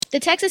The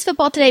Texas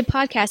Football Today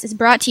podcast is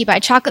brought to you by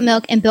Chocolate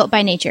Milk and Built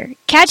by Nature.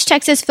 Catch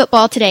Texas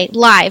Football Today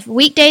live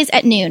weekdays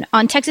at noon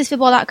on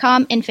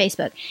TexasFootball.com and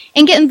Facebook.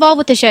 And get involved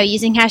with the show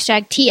using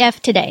hashtag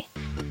TFToday.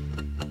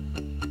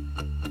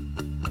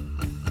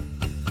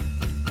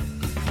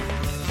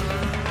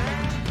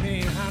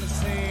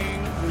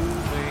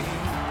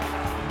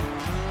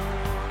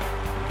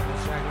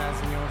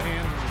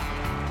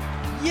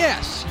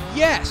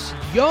 Yes,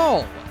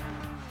 y'all.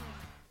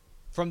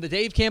 From the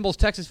Dave Campbell's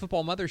Texas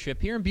Football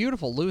Mothership here in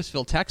beautiful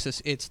Lewisville, Texas,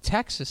 it's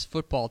Texas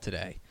Football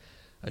Today,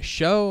 a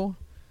show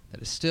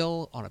that is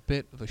still on a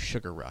bit of a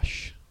sugar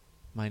rush.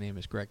 My name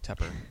is Greg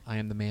Tepper. I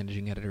am the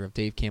managing editor of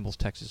Dave Campbell's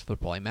Texas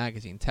Football, a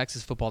magazine,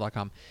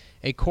 TexasFootball.com,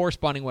 a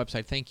corresponding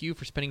website. Thank you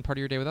for spending part of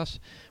your day with us,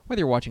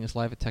 whether you're watching us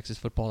live at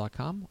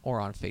TexasFootball.com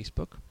or on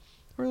Facebook,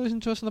 or listen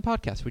to us on the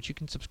podcast, which you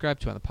can subscribe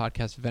to on the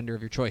podcast vendor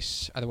of your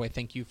choice. Either way,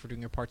 thank you for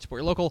doing your part to support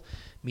your local,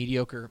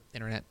 mediocre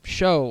internet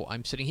show.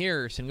 I'm sitting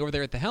over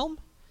there at the helm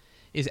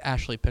is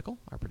Ashley Pickle,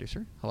 our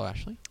producer. Hello,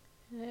 Ashley.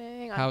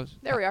 Hang on.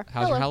 There we are.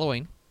 How's your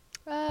Halloween?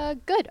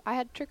 Good. I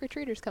had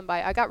trick-or-treaters come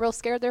by. I got real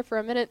scared there for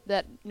a minute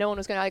that no one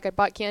was going to, I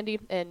bought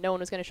candy and no one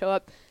was going to show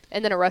up,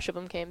 and then a rush of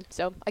them came.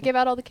 So I gave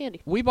out all the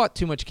candy. We bought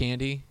too much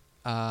candy.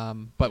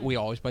 But we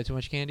always buy too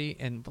much candy,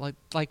 and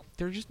like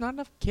there's just not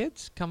enough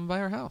kids coming by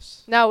our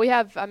house. No, we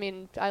have. I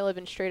mean, I live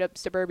in straight up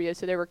suburbia,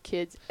 so there were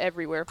kids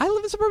everywhere. I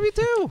live in suburbia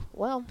too.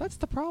 Well, that's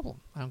the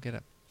problem. I don't get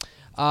it.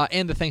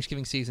 And the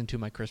Thanksgiving season to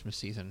my Christmas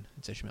season.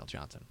 It's Ishmael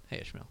Johnson. Hey,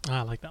 Ishmael.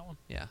 I like that one.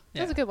 Yeah,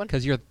 that's a good one.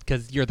 Because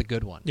you're the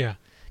good one. Yeah,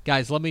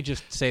 guys. Let me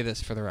just say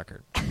this for the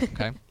record.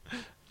 Okay.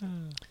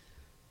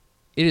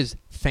 It is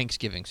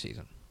Thanksgiving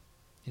season.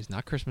 It's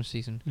not Christmas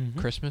season. Mm-hmm.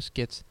 Christmas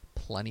gets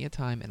plenty of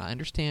time, and I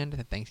understand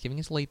that Thanksgiving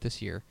is late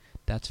this year.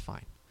 That's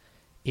fine.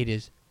 It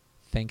is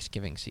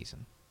Thanksgiving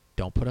season.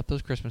 Don't put up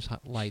those Christmas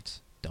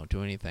lights. Don't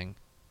do anything.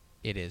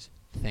 It is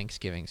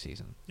Thanksgiving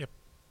season. Yep.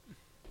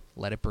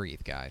 Let it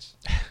breathe, guys.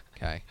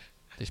 Okay?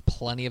 There's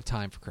plenty of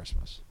time for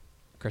Christmas.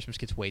 Christmas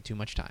gets way too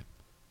much time.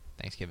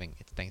 It's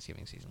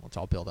Thanksgiving season. Let's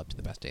all build up to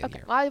the best day of the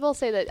year. I will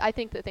say that I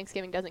think that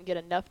Thanksgiving doesn't get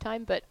enough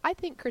time, but I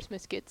think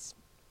Christmas gets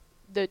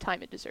the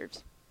time it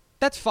deserves.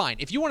 That's fine.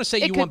 If you want to say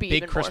you want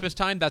big Christmas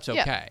time, that's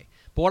okay. Yeah.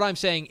 But what I'm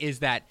saying is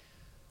that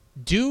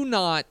do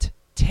not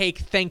take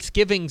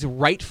Thanksgiving's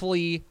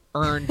rightfully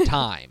earned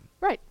time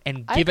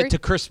and give it to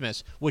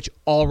Christmas, which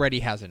already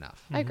has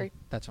enough. I agree.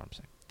 That's what I'm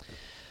saying.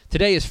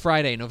 Today is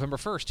Friday, November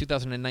 1st,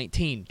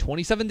 2019.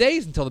 27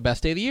 days until the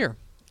best day of the year.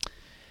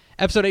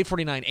 Episode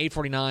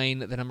 849,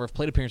 the number of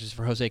plate appearances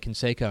for Jose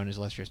Canseco in his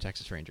illustrious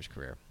Texas Rangers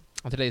career.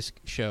 On today's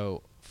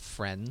show,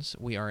 friends,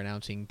 we are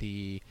announcing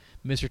the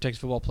Mr. Texas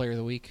Football Player of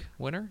the Week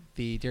winner,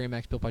 the Dairy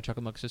Max Built by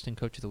Chocolate Milk Assistant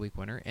Coach of the Week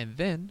winner, and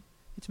then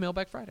it's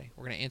Mailbag Friday.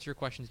 We're going to answer your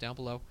questions down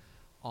below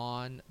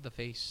on the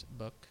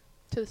Facebook.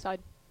 To the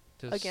side.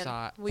 To the Again,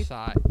 side.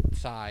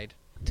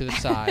 To the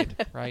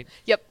side, right?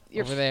 Yep.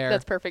 Over there.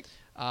 That's perfect.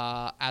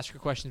 Ask your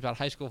questions about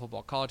high school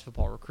football, college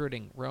football,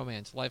 recruiting,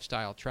 romance,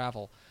 lifestyle,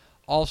 travel,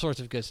 all sorts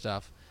of good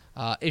stuff.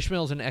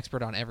 Ishmael's an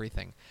expert on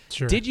everything.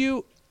 Sure. Did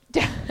you...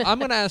 I'm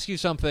going to ask you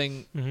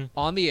something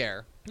on the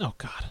air. Oh,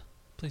 God.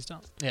 Please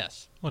don't.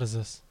 Yes. What is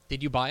this?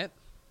 Did you buy it?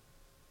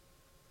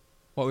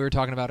 What we were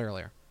talking about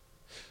earlier.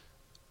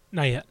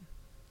 Not yet.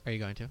 Are you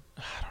going to?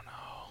 I don't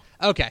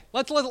know. Okay.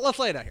 Let's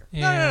lay it out here.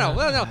 Yeah.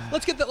 No.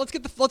 Let's get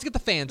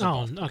the fans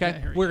involved.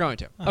 Okay. We're going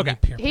to. Okay.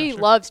 He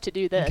loves to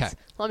do this. Okay.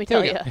 Let me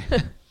tell you.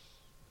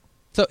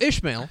 So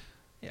Ishmael,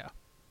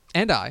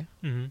 and I,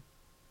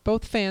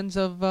 both fans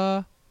of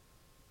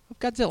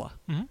Godzilla.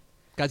 Mm-hmm.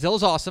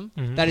 Godzilla's awesome.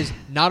 Mm-hmm. That is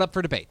not up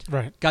for debate.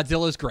 Right.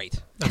 Godzilla is great.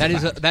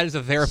 That is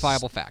a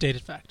verifiable fact.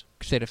 Stated fact.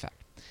 Stated fact.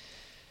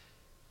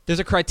 There's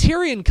a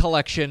Criterion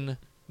Collection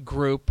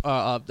group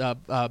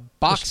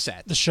box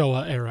set. The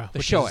Showa era. The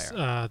Showa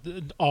era.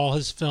 All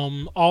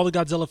the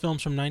Godzilla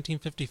films from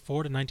 1954 to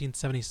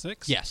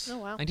 1976. Yes. Oh,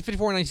 wow.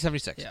 1954 and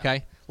 1976. Yeah.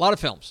 Okay. A lot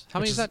of films. How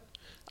many is that?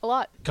 A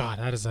lot. God,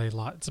 that is a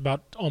lot. It's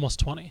about almost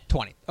 20.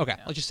 20. Okay.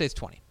 Yeah. Let's just say it's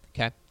 20.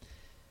 Okay.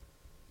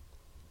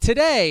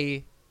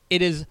 Today,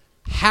 it is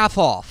half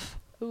off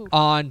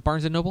on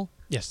Barnes & Noble.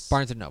 Yes.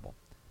 Barnes & Noble.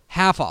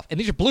 Half off. And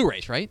these are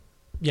Blu-rays, right?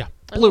 Yeah.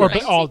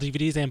 Blu-rays. All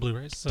DVDs and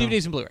Blu-rays. So.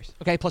 DVDs and Blu-rays.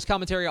 Okay. Plus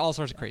commentary, all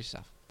sorts of crazy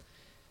stuff.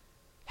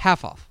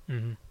 Half off.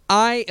 Mm-hmm.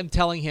 I am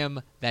telling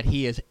him that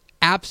he is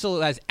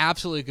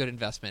absolutely a good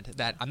investment.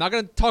 That I'm not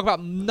going to talk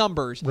about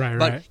numbers,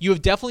 but you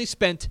have definitely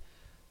spent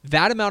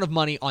that amount of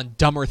money on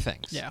dumber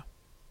things. Yeah.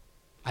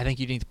 I think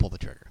you need to pull the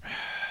trigger.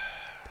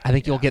 I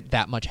think you'll get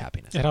that much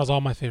happiness. It has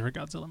all my favorite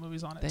Godzilla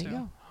movies on it, There too. you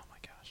go. Oh, my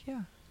gosh.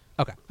 Yeah.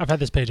 Okay. I've had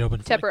this page open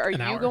for Tepper, like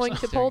an are you hour, going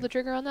so. to pull the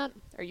trigger on that?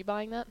 Are you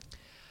buying that?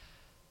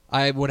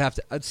 I would have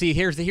to see.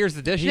 Here's the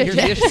dish. Here's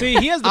the issue. See,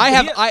 he has the, I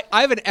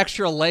have an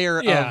extra layer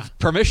of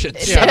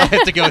permissions that I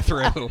have to go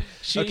through.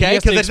 Okay,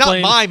 because it's not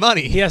my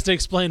money. He has to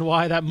explain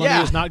why that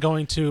money is not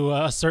going to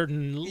a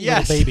certain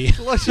little baby.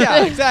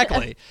 Yeah,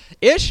 exactly.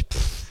 Ish,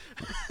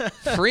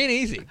 free and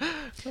easy.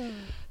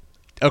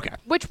 Okay.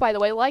 Which, by the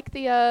way, like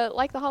the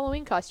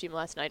Halloween costume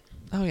last night.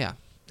 Oh yeah,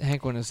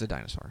 Hank went as the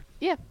dinosaur.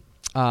 Yeah.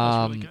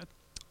 That's really good.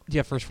 Do you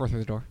have first floor through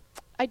the door?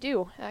 I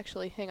do,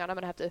 actually. Hang on, I'm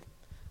going to have to...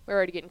 We're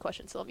already getting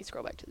questions, so let me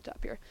scroll back to the top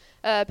here.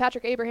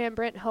 Patrick Abraham,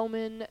 Brent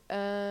Homan,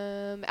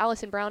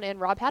 Allison Brown, and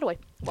Rob Hadaway.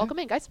 Welcome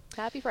in, guys.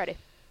 Happy Friday.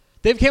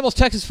 Dave Campbell's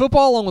Texas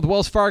Football, along with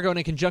Wells Fargo, and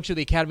in conjunction with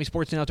the Academy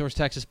Sports and Outdoors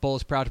Texas Bowl,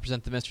 is proud to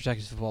present the Mr.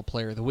 Texas Football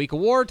Player of the Week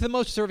award to the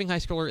most deserving high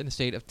schooler in the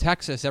state of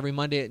Texas. Every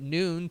Monday at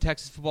noon,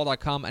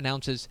 TexasFootball.com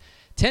announces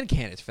 10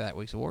 candidates for that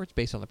week's awards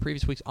based on the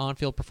previous week's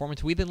on-field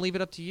performance. We then leave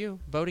it up to you,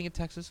 voting at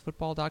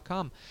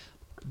TexasFootball.com.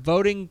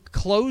 Voting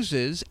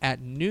closes at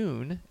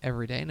noon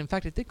every day, and in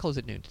fact, it did close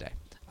at noon today,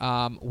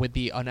 with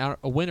a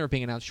winner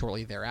being announced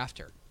shortly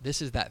thereafter.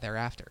 This is that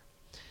thereafter.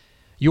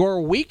 Your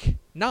Week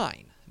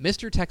 9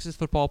 Mr. Texas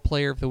Football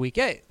Player of the Week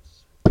is...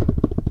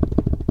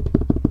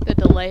 The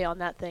delay on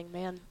that thing,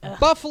 man. Ugh.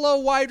 Buffalo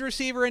wide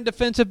receiver and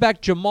defensive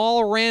back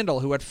Jamal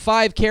Randall, who had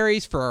 5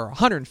 carries for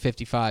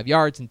 155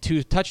 yards and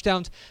 2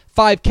 touchdowns,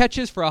 5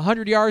 catches for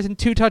 100 yards and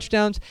 2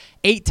 touchdowns,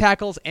 8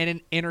 tackles, and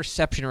an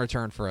interception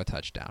return for a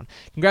touchdown.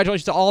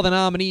 Congratulations to all the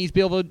nominees: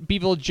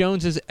 Beeville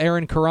Jones's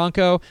Aaron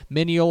Caranco,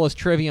 Minneola's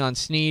Trevion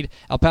Sneed,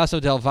 El Paso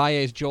del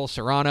Valle's Joel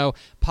Serrano,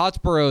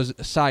 Pottsboro's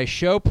Cy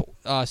Shope,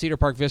 Cedar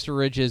Park Vista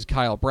Ridge's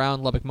Kyle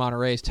Brown, Lubbock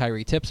Monterey's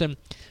Tyree Tipson,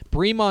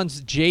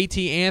 Bremon's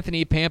J.T.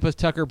 Anthony, Pampas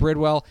Tucker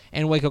Bridwell,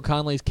 and Waco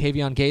Conley's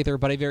Kavion Gaither.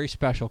 But a very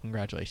special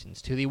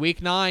congratulations to the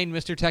Week 9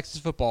 Mr. Texas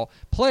Football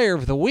Player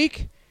of the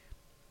Week,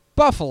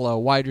 Buffalo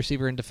wide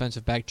receiver and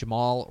defensive back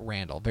Jamal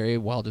Randall. Very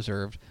well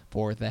deserved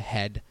for the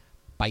head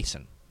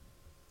Bison.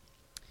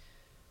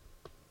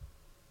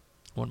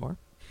 One more.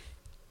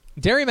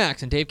 Dairy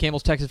Max and Dave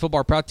Campbell's Texas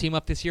Football are proud to team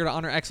up this year to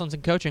honor excellence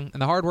in coaching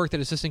and the hard work that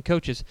assistant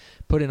coaches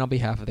put in on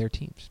behalf of their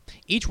teams.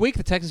 Each week,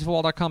 the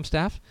TexasFootball.com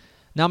staff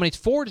nominates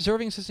 4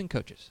 deserving assistant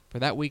coaches for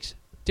that week's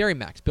Dairy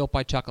Max Built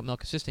by Chocolate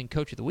Milk Assistant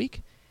Coach of the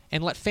Week,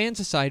 and let fans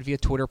decide via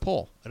Twitter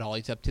poll. It all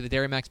leads up to the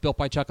Dairy Max Built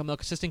by Chocolate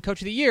Milk Assistant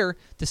Coach of the Year,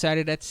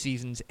 decided at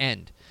season's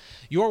end.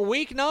 Your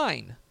Week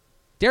 9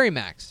 Dairy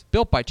Max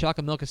Built by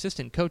Chocolate Milk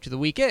Assistant Coach of the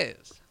Week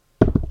is...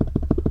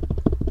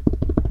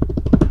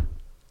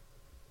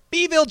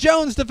 Beeville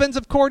Jones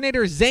defensive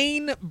coordinator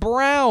Zane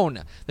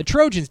Brown. The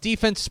Trojans'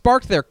 defense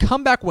sparked their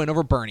comeback win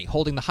over Bernie,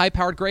 holding the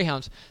high-powered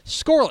Greyhounds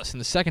scoreless in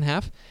the second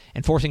half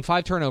and forcing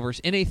 5 turnovers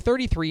in a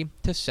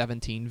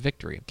 33-17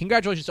 victory.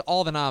 Congratulations to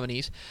all the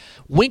nominees: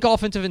 Wink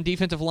offensive and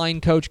defensive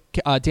line coach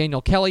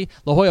Daniel Kelly,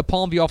 La Jolla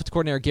Palmview offensive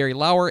coordinator Gary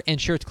Lauer, and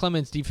Schertz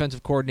Clemens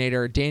defensive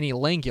coordinator Danny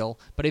Langill.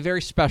 But a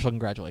very special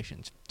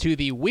congratulations to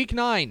the Week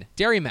 9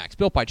 Dairy Max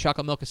Built by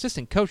Chocolate Milk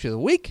Assistant Coach of the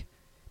Week,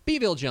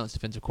 Beeville Jones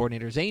defensive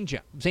coordinator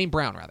Zane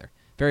Brown.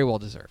 Very well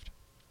deserved.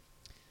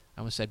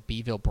 I almost said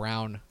Beeville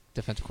Brown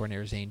defensive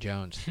coordinator Zane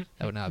Jones.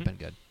 That would not have been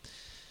good.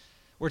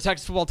 We're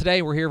Texas Football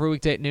Today. We're here every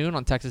weekday at noon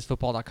on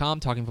TexasFootball.com,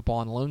 talking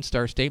football in the Lone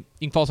Star State.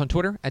 You can follow us on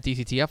Twitter at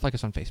DCTF, like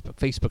us on Facebook,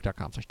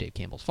 Facebook.com/Dave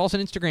Campbell's. Follow us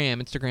on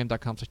Instagram,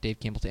 Instagram.com/Dave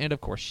Campbell's, and of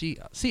course,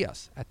 see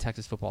us at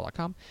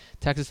TexasFootball.com.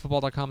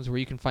 TexasFootball.com is where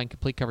you can find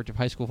complete coverage of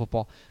high school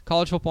football,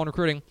 college football, and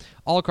recruiting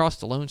all across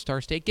the Lone Star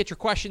State. Get your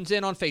questions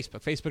in on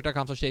Facebook,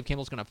 Facebook.com/Dave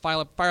Campbell's going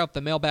to fire up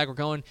the mailbag. We're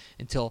going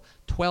until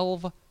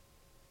 12:40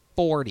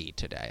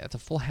 today. That's a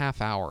full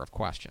half hour of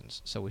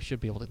questions, so we should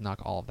be able to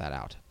knock all of that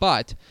out.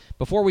 But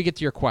before we get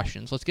to your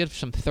questions, let's get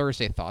some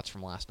Thursday thoughts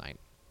from last night.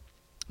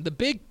 The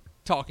big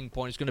talking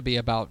point is going to be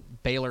about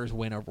Baylor's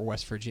win over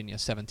West Virginia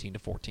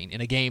 17-14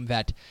 in a game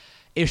that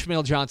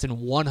Ishmael Johnson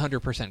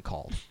 100%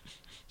 called.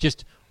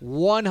 Just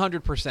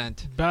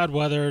 100%. Bad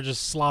weather,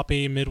 just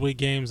sloppy. Midweek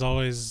games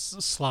always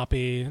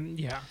sloppy.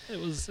 Yeah, it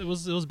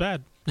was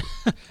bad.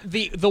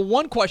 The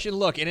one question,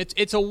 look, and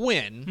it's a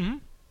win. Mm-hmm.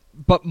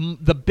 But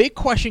the big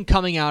question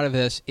coming out of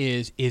this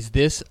is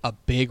this a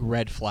big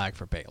red flag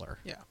for Baylor?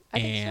 Yeah, I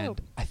think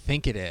so. I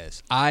think it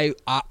is. I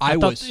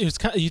was. It was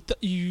kind of,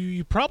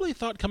 you probably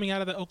thought coming out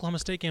of the Oklahoma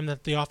State game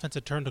that the offense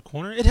had turned a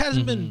corner. It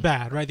hasn't been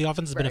bad, right? The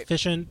offense has been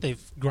efficient.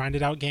 They've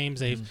grinded out games.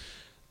 They've.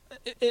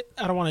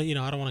 I don't want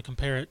to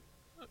compare it,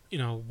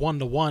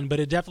 1-to-1, but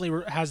it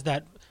definitely has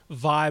that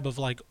vibe of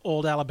like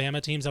old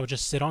Alabama teams that would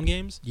just sit on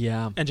games.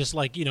 Yeah, and just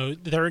like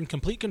they're in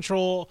complete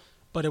control.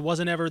 But it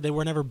wasn't ever. They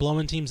were never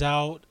blowing teams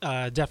out.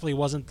 Definitely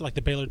wasn't like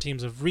the Baylor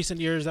teams of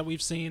recent years that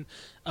we've seen.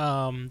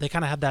 They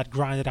kind of had that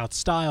grinded out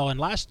style. And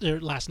last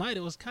night it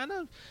was kind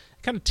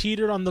of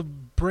teetered on the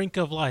brink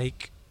of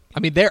like.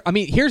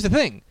 Here's the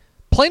thing.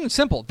 Plain and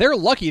simple, they're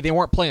lucky they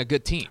weren't playing a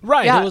good team.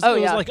 Right. Yeah. It was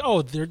like,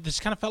 they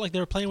just kind of felt like they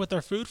were playing with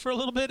their food for a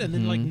little bit, and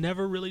then like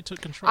never really took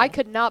control. I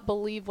could not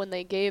believe when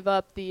they gave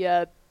up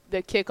the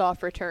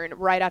kickoff return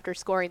right after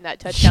scoring that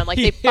touchdown. Like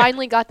they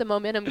finally got the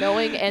momentum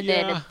going, and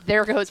then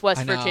there goes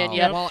West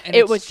Virginia. Well,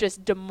 it was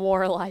just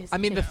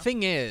demoralizing. The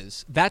thing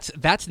is,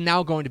 that's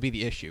now going to be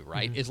the issue,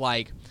 right? Is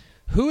like,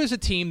 who is a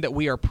team that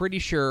we are pretty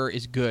sure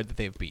is good that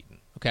they've beaten?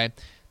 Okay,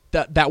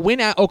 that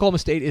win at Oklahoma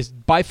State is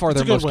by far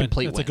their most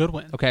complete win. It's a good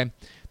win. Okay,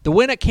 the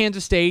win at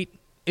Kansas State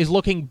is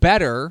looking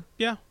better.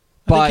 Yeah.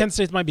 I think Kansas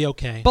State might be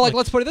okay. But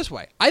let's put it this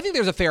way. I think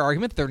there's a fair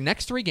argument that their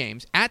next 3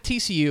 games, at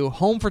TCU,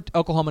 home for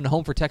Oklahoma, and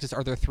home for Texas,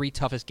 are their 3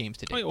 toughest games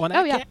to date.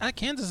 At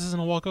Kansas isn't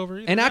a walkover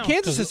either. And at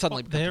Kansas is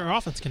suddenly their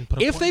offense can put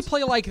up if points. they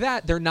play like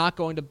that, they're not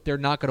going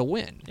to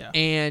win. Yeah.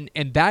 And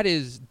that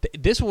is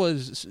this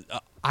was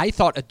I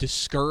thought, a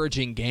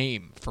discouraging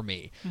game for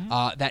me.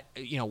 That,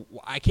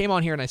 I came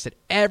on here and I said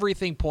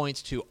everything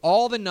points to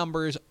all the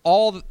numbers,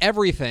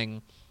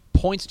 everything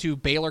points to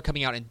Baylor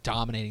coming out and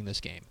dominating this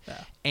game.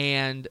 Yeah.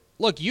 And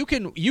look, you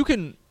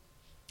can.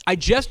 I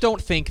just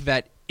don't think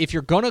that if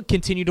you're going to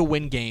continue to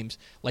win games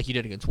like you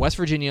did against West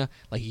Virginia,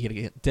 like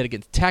you did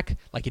against Tech,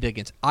 like you did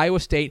against Iowa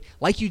State,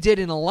 like you did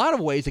in a lot of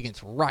ways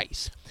against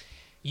Rice,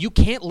 you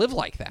can't live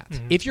like that.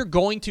 If you're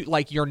going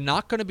to, you're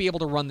not going to be able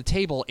to run the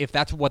table if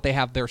that's what they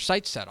have their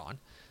sights set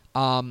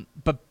on.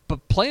 But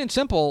plain and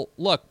simple,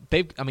 look,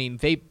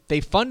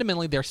 they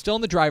fundamentally, they're still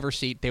in the driver's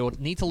seat. They would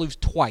need to lose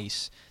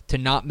twice to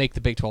not make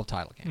the Big 12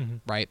 title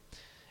game, right?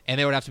 And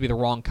they would have to be the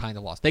wrong kind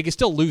of loss. They could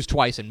still lose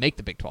twice and make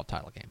the Big 12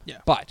 title game. Yeah.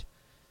 But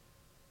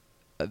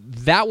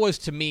that was,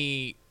 to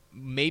me,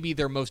 maybe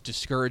their most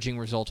discouraging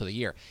result of the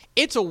year.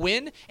 It's a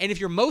win, and if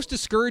your most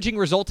discouraging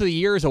result of the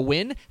year is a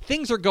win,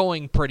 things are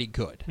going pretty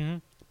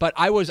good. But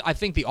I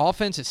think the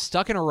offense is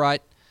stuck in a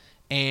rut,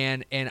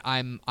 and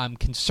I'm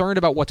concerned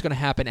about what's going to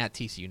happen at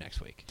TCU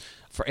next week.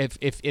 For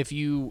if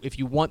you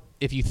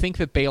think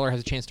that Baylor has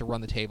a chance to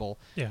run the table,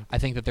 I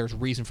think that there's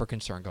reason for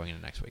concern going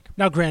into next week.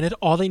 Now, granted,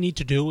 all they need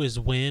to do is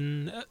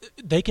win.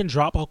 They can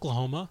drop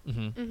Oklahoma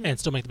and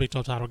still make the Big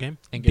 12 title game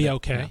and be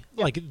okay.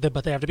 Yeah.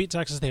 But they have to beat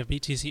Texas. They have to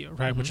beat TCU,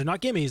 right? Which are not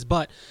gimmies.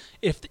 But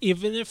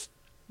even if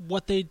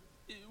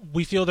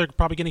we feel they're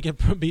probably going to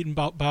get beaten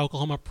by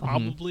Oklahoma,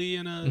 probably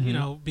in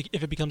a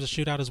if it becomes a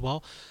shootout as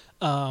well.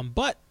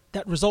 But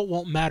that result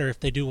won't matter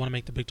if they do want to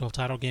make the Big 12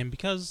 title game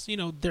because,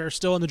 they're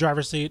still in the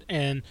driver's seat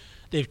and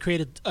they've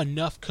created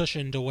enough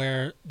cushion to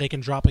where they can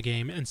drop a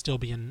game and still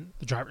be in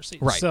the driver's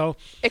seat. Right. So,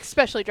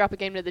 especially drop a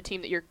game to the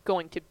team that you're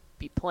going to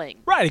be playing.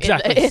 Right,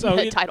 exactly. In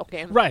the title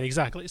game. Right,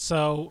 exactly.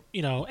 So,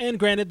 and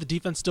granted, the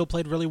defense still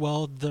played really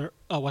well. The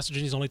West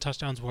Virginia's only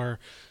touchdowns were,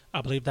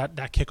 I believe, that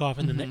kickoff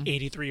and then the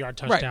 83-yard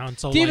touchdown. Right.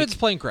 So defense is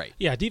playing great.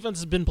 Yeah, defense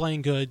has been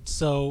playing good.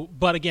 So,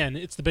 but again,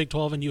 it's the Big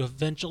 12, and you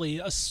eventually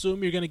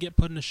assume you're going to get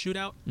put in a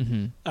shootout.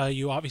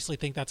 You obviously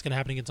think that's going to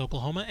happen against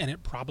Oklahoma, and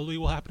it probably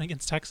will happen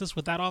against Texas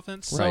with that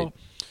offense. Right.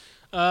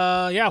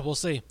 So, we'll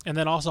see. And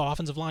then also,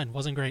 offensive line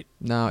wasn't great.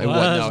 No, it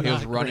wasn't. He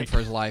was running for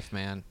his life,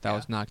 man. That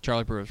was not.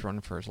 Charlie Brewer was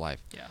running for his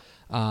life. Yeah.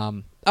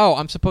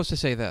 I'm supposed to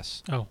say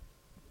this. Oh.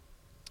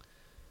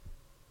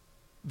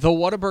 The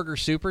Whataburger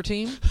Super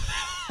Team.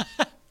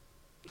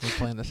 We're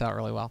playing this out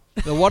really well.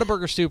 The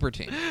Whataburger Super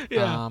Team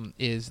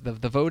is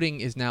the voting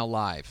is now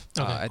live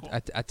cool.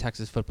 at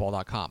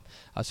TexasFootball.com.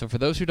 So for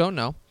those who don't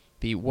know,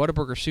 the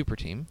Whataburger Super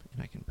Team,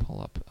 and I can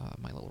pull up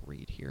my little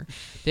read here.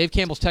 Dave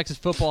Campbell's Texas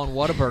Football and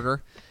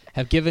Whataburger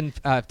have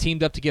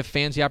teamed up to give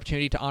fans the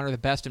opportunity to honor the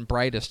best and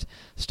brightest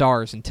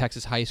stars in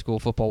Texas high school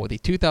football with the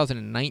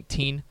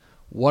 2019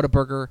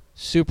 Whataburger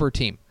Super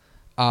Team.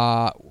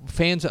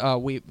 Fans,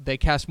 they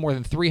cast more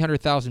than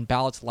 300,000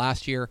 ballots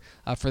last year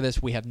for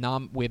this. We have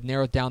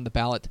narrowed down the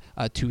ballot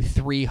to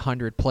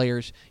 300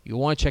 players. You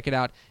want to check it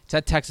out. It's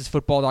at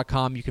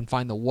TexasFootball.com. You can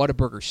find the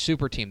Whataburger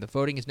Super Team. The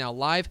voting is now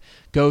live.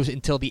 Goes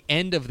until the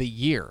end of the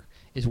year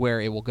is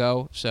where it will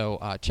go. So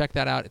check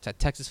that out. It's at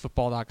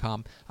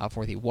TexasFootball.com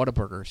for the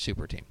Whataburger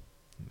Super Team.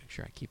 Make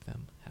sure I keep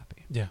them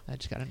happy. Yeah. I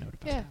just got a note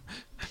about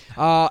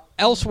that.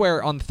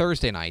 Elsewhere on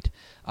Thursday night,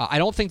 I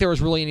don't think there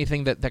was really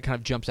anything that kind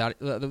of jumps out.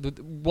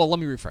 Well, let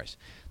me rephrase.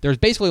 There's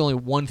basically only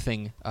one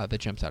thing that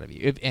jumps out of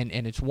you, and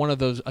it's one of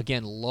those,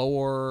 again,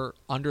 lower,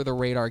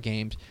 under-the-radar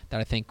games that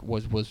I think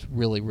was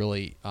really,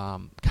 really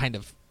kind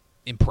of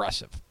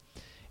impressive.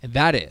 And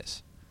that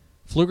is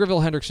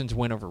Pflugerville-Hendrickson's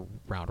win over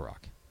Round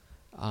Rock.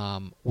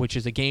 Which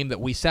is a game that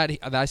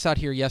I sat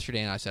here yesterday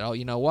and I said, oh,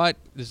 you know what?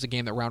 This is a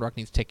game that Round Rock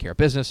needs to take care of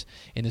business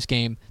in this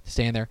game to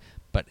stay in there.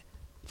 But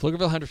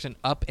Pflugerville-Hendrickson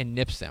up and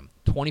nips them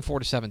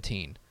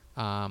 24-17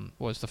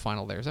 was the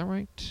final there. Is that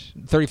right?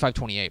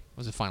 35-28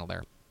 was the final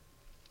there.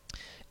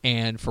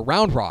 And for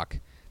Round Rock,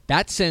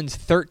 that sends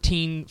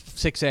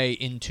 13-6A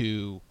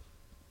into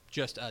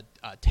just a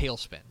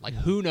tailspin. Like,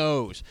 who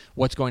knows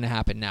what's going to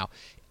happen now?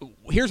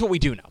 Here's what we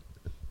do know.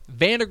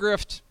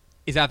 Vandegrift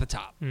is at the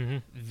top.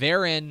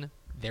 They're in.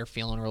 They're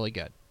feeling really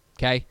good.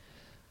 Okay?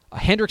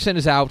 Hendrickson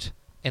is out,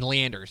 and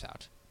Leander is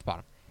out at the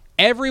bottom.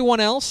 Everyone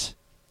else,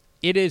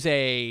 it is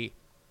a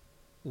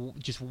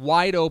just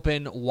wide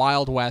open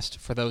Wild West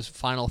for those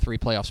final three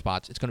playoff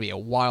spots. It's going to be a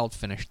wild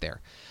finish there.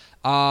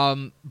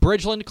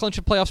 Bridgeland clinched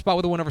a playoff spot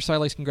with a win over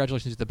Silence.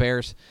 Congratulations to the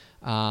Bears.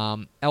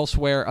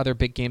 Elsewhere, other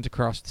big games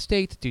across the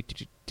state.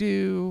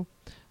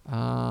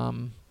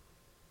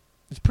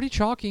 It's pretty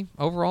chalky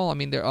overall. I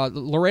mean,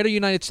 Laredo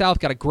United South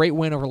got a great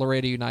win over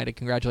Laredo United.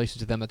 Congratulations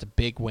to them. That's a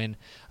big win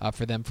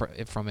for them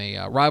from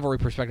a rivalry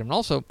perspective and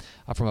also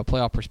from a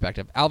playoff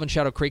perspective. Alvin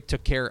Shadow Creek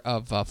took care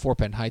of Fort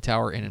Bend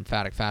Hightower in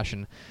emphatic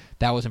fashion.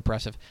 That was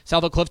impressive.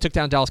 South Oak Cliff took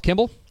down Dallas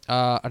Kimball.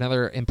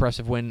 Another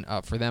impressive win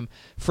for them.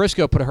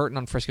 Frisco put a hurting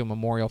on Frisco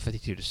Memorial,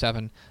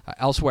 52-7.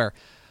 Elsewhere,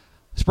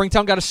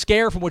 Springtown got a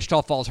scare from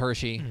Wichita Falls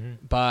Hershey,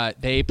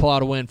 but they pull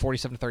out a win,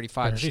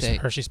 47-35.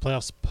 Hershey's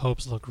playoff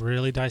hopes look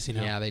really dicey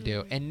now. Yeah, they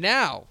do. And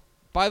now,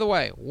 by the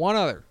way, one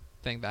other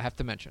thing that I have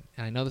to mention,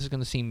 and I know this is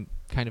going to seem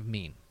kind of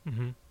mean.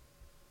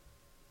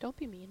 Don't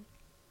be mean.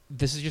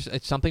 this is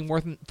it's something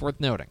worth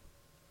noting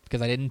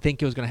because I didn't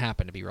think it was going to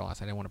happen, to be real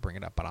honest. I didn't want to bring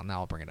it up, but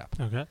now I'll bring it up.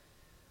 Okay.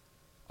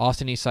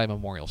 Austin Eastside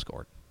Memorial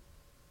scored.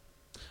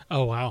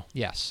 Oh, wow.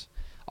 Yes.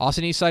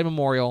 Austin Eastside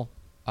Memorial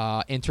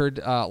entered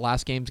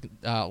last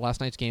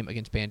night's game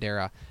against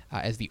Bandera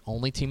as the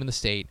only team in the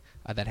state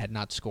that had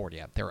not scored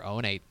yet. They were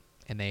 0-8,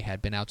 and they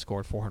had been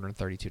outscored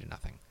 432-0.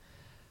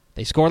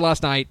 They scored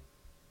last night.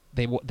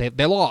 They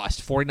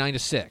lost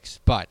 49-6,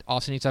 but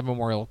Austin Eastside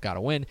Memorial got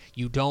a win.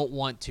 You don't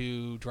want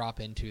to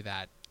drop into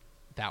that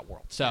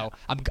world. So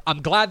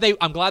I'm glad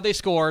they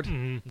scored.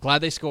 Mm-hmm. I'm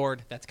glad they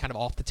scored. That's kind of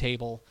off the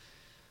table.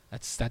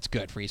 That's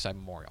good for Eastside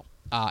Memorial.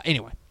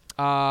 Anyway,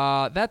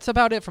 that's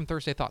about it from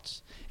Thursday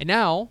Thoughts. And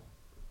now,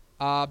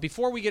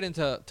 before we get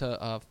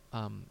into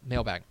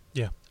mailbag,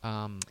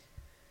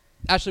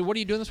 Ashley, what are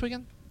you doing this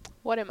weekend?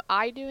 What am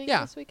I doing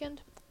this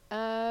weekend?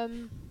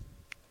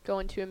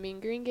 Going to a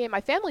Mean Green game.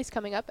 My family's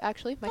coming up,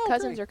 actually. My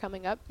cousins are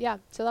coming up. Yeah,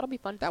 so that'll be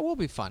fun. That will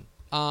be fun.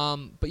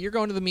 But you're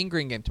going to the Mean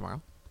Green game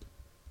tomorrow.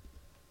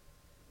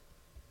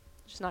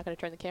 Just not going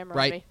to turn the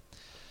camera on me.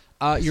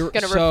 You're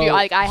going to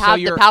refuse. I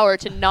have the power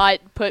to not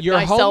put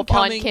myself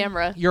on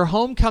camera. Your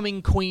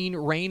homecoming queen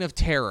reign of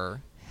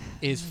terror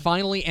is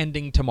finally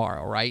ending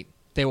tomorrow, right?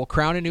 They will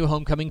crown a new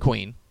homecoming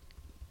queen,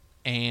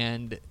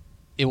 and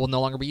it will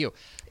no longer be you.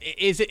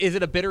 Is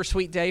it a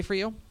bittersweet day for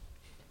you?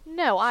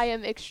 No, I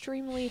am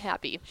extremely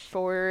happy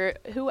for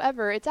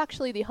whoever. It's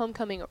actually the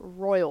homecoming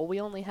royal.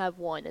 We only have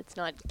one. It's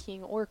not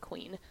king or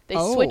queen. They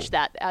switched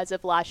that as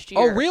of last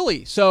year. Oh,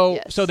 really? So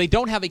they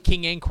don't have a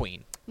king and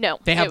queen. No,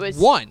 they have it was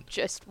one.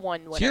 Just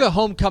one winner. So you're the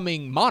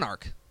homecoming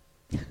monarch.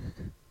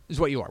 Is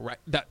what you are, right?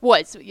 That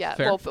was, yeah.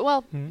 Fair.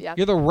 Well, yeah.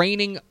 You're the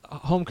reigning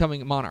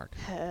homecoming monarch.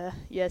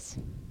 Yes.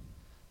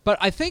 But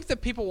I think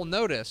that people will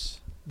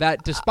notice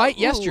that despite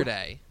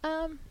yesterday,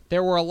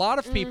 there were a lot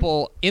of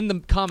people in the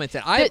comments,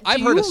 and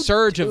I've heard a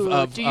surge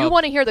of do you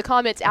want to hear the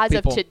comments as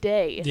of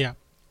today? Yeah.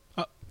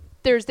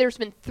 There's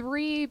been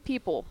 3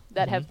 people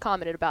that have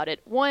commented about it.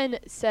 One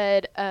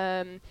said,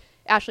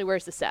 Ashley,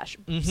 where's the sash?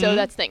 So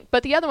that's the thing.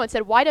 But the other one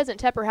said, why doesn't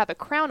Tepper have a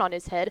crown on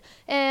his head?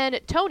 And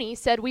Tony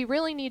said, we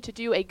really need to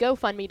do a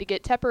GoFundMe to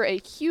get Tepper a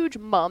huge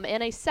mum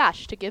and a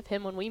sash to give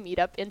him when we meet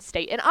up in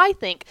state. And I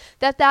think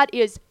that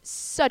is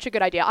such a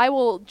good idea. I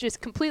will just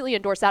completely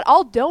endorse that.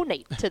 I'll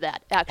donate to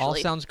that, actually. All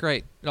sounds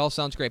great. It all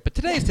sounds great. But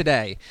today is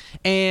today.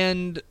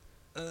 And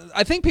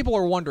I think people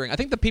are wondering. I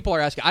think the people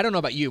are asking. I don't know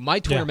about you. My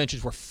Twitter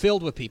mentions were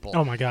filled with people.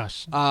 Oh my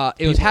gosh!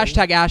 It was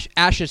hashtag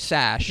Ash's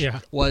Sash. Yeah.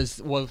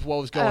 was what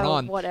was going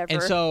on. Whatever.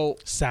 And so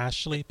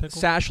Sashly Pickle.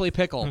 Sashly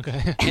Pickle.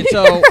 Okay. And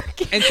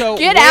so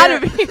get out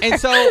of here. And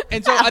so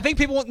I think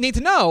people need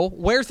to know,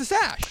 where's the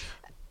sash.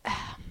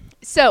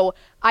 So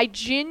I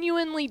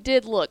genuinely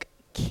did look.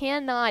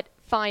 Cannot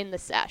find the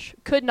sash.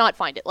 Could not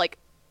find it. Like,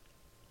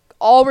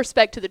 all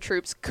respect to the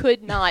troops.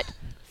 Could not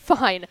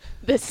find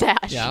the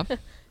sash. Yeah.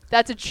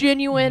 That's a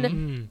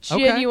genuine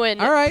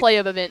play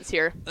of events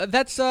here.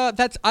 That's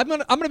I'm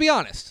gonna be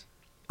honest.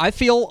 I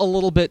feel a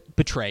little bit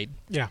betrayed.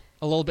 Yeah.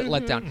 A little bit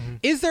let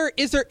down. Is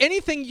there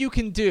anything you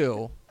can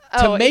do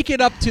to make it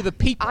up to the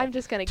people? I'm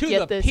just gonna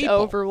get this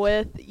over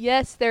with.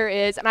 Yes, there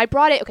is. And I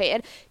brought it. Okay,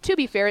 and to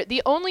be fair,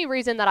 the only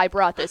reason that I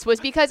brought this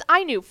was because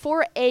I knew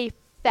for a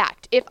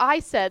fact, if I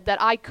said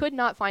that I could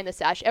not find the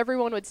sash,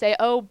 everyone would say,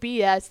 "Oh,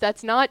 BS,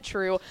 that's not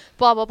true."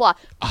 Blah blah blah.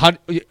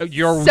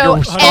 You're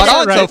spot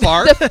on so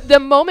far. The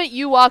moment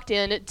you walked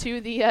in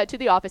to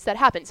the office, that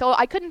happened. So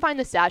I couldn't find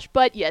the sash,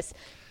 but yes,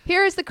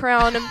 here is the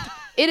crown.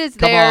 It is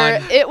there.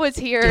 It was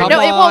here. It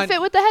won't fit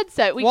with the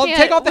headset. We can't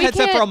take off the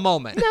headset for a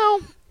moment.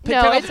 No,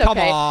 it's okay. Come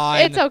on.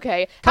 It's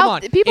okay. Come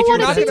on. People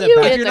want to see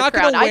you in the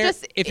crown.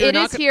 It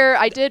is here.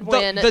 I did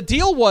win. The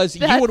deal was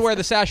you would wear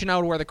the sash and I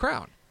would wear the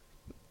crown.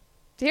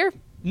 Here.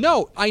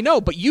 No, I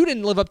know, but you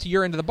didn't live up to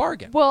your end of the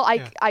bargain. Well,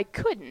 I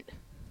couldn't.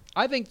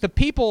 I think the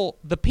people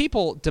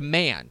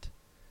demand.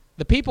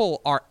 The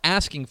people are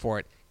asking for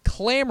it,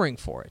 clamoring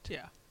for it.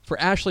 Yeah. For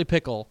Ashley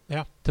Pickle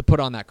to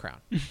put on that crown.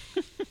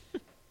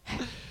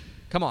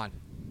 Come on.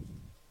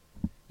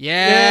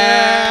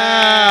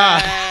 Yeah.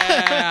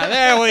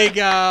 There we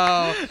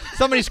go.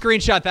 Somebody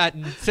screenshot that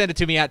and send it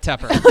to me at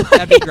Tepper.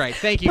 That'd be great.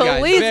 Thank you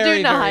guys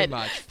very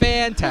much.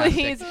 Fantastic.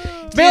 Please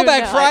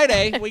Mailbag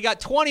Friday. We got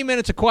 20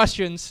 minutes of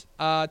questions.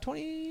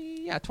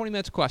 20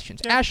 minutes of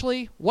questions. Yeah.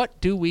 Ashley, what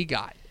do we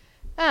got?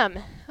 All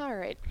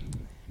right.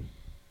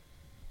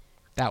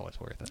 That was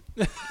worth it.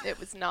 It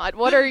was not.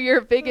 What are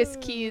your biggest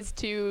keys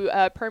to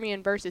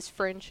Permian versus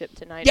Friendship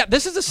tonight? Yeah,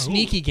 this is a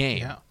sneaky game.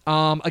 Yeah.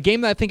 A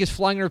game that I think is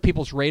flying under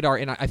people's radar,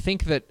 and I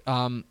think that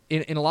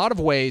in a lot of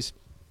ways,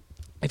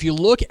 if you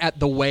look at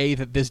the way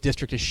that this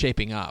district is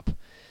shaping up,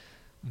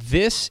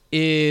 this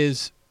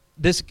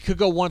could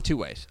go one of two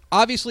ways.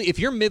 Obviously, if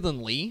you're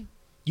Midland Lee,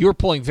 you're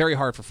pulling very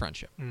hard for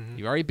Friendship. Mm-hmm.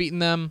 You've already beaten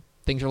them.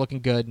 Things are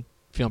looking good.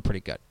 Feeling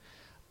pretty good.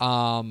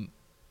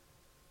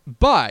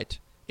 But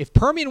if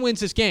Permian wins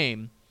this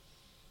game,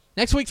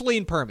 next week's Lee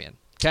and Permian.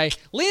 Okay,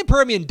 Lee and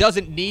Permian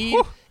doesn't need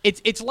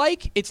It's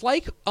like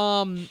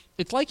in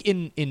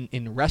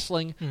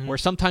wrestling where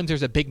sometimes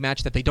there's a big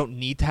match that they don't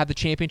need to have the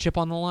championship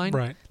on the line.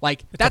 Right.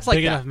 Like It's that's a like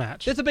big that. enough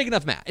match. It's a big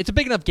enough match. It's a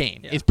big enough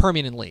game. Yeah. It's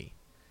Permian and Lee.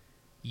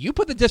 You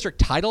put the district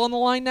title on the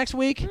line next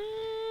week,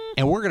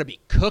 and we're going to be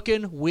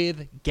cooking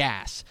with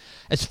gas.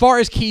 As far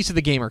as keys to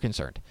the game are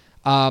concerned,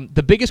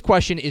 the biggest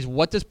question is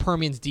what does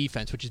Permian's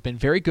defense, which has been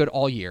very good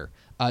all year,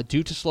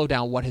 do to slow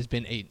down what has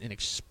been an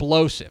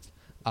explosive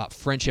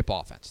Friendship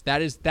offense?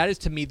 That is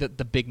to me the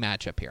big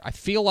matchup here. I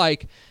feel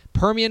like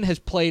Permian has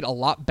played a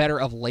lot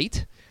better of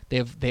late.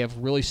 They have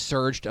really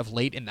surged of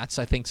late, and that's,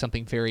 I think,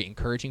 something very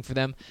encouraging for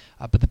them.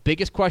 But the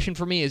biggest question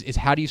for me is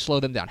how do you slow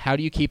them down? How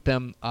do you keep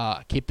them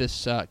keep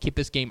this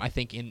game, I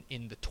think,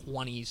 in the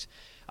 20s,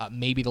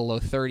 maybe the low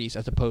 30s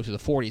as opposed to the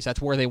 40s?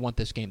 That's where they want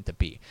this game to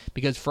be.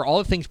 Because for all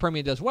the things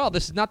Permian does well,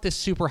 this is not this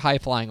super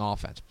high-flying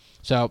offense.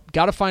 So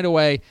got to find a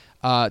way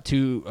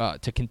to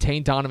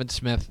contain Donovan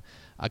Smith.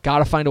 Got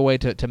to find a way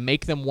to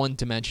make them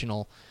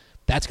one-dimensional.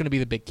 That's going to be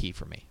the big key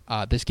for me.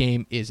 This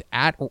game is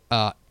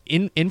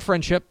in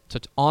Friendship, so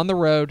it's on the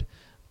road.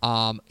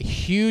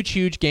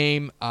 Huge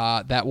game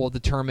that will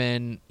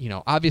determine,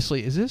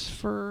 obviously, is this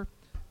for?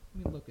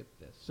 Let me look at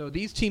this. So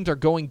these teams are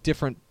going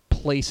different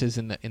places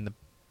in the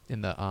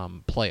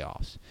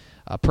playoffs.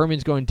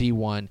 Permian's going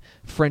D1.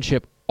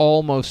 Friendship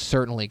almost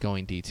certainly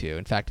going D2.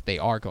 In fact, they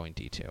are going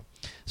D2.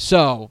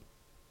 So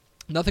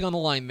nothing on the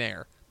line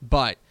there,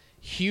 but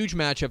huge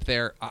matchup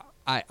there.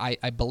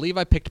 I believe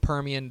I picked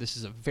Permian. This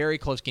is a very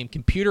close game.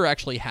 Computer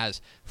actually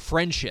has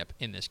Friendship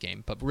in this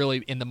game, but really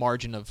in the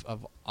margin of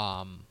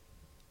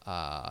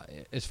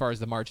as far as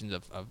the margins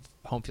of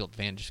home field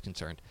advantage is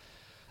concerned.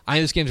 I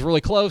think this game's really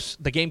close.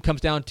 The game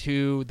comes down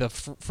to the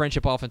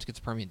Friendship offense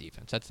against Permian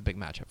defense. That's the big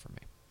matchup for me.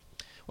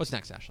 What's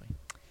next, Ashley?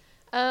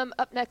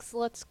 Up next,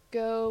 let's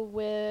go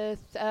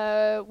with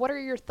what are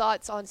your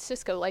thoughts on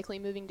Cisco likely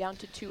moving down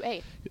to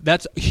 2A?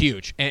 That's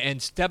huge.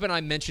 And Step and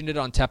I mentioned it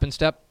on Tep and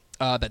Step.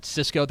 That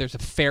Cisco, there's a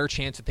fair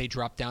chance that they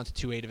drop down to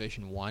 2A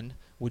Division 1,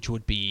 which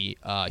would be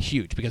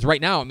huge. Because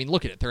right now, I mean,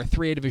 look at it. They're a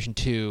 3A Division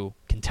 2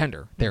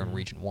 contender there in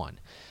Region 1.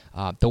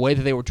 The way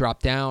that they would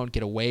drop down,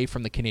 get away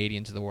from the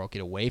Canadians of the world,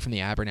 get away from the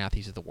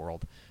Abernathys of the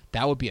world,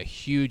 that would be a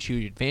huge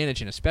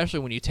advantage. And especially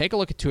when you take a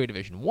look at 2A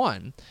Division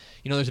 1,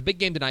 there's a big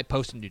game tonight,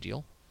 Post and New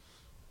Deal.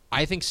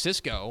 I think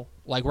Cisco,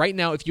 like right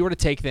now, if you were to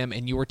take them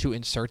and you were to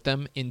insert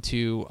them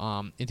into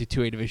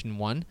 2A Division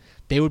 1,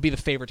 they would be the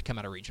favorite to come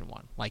out of Region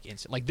 1. Like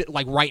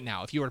right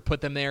now, if you were to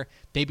put them there,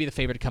 they'd be the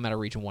favorite to come out of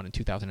Region 1 in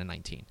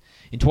 2019.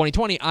 In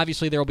 2020,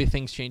 obviously there will be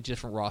things change,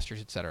 different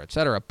rosters, et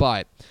cetera,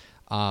 but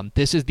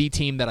this is the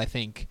team that I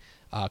think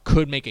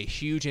could make a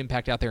huge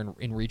impact out there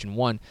in Region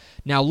 1.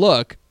 Now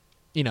look,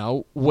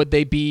 would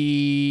they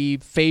be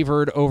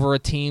favored over a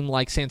team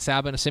like San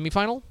Saba in a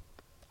semifinal?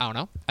 I don't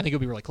know. I think it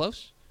would be really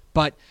close.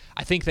 But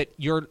I think that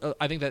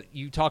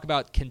you talk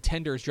about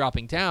contenders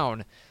dropping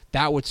down,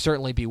 that would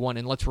certainly be one.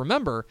 And let's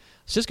remember,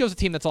 Cisco's a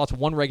team that's lost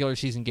one regular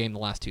season game the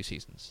last 2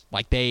 seasons.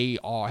 Like they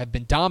have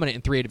been dominant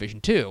in 3A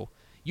Division 2.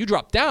 You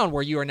drop down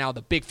where you are now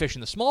the big fish in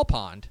the small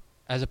pond,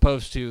 as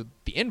opposed to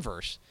the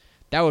inverse.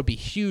 That would be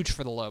huge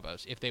for the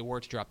Lobos if they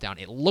were to drop down.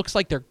 It looks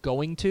like they're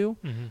going to.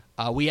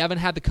 Mm-hmm. We haven't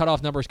had the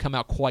cutoff numbers come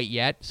out quite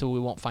yet, so we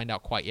won't find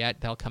out quite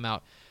yet. They'll come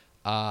out.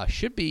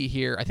 Should be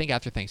here, I think,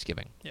 after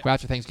Thanksgiving. Yeah.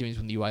 After Thanksgiving is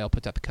when the UIL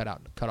puts out the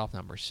cutoff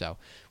numbers. So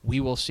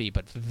we will see,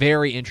 but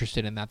very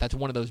interested in that. That's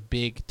one of those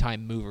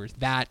big-time movers.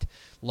 That,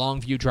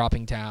 Longview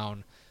dropping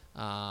down.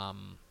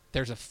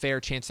 There's a fair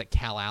chance that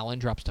Cal Allen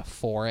drops to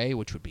 4A,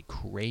 which would be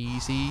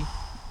crazy.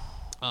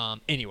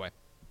 Anyway,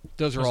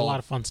 there's all a lot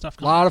of fun stuff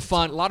coming.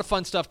 A lot of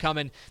fun stuff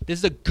coming. This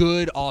is a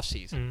good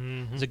offseason.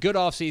 Mm-hmm. It's a good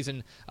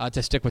offseason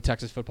to stick with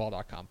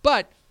TexasFootball.com.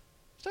 But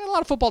there's a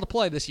lot of football to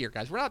play this year,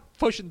 guys. We're not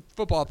pushing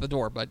football out the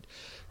door, but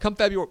come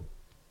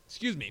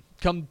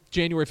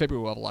January,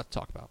 February, we'll have a lot to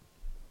talk about.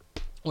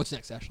 What's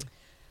next, Ashley?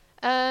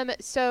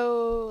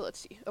 So let's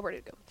see. Oh, where did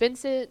it go?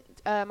 Vincent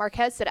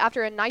Marquez said,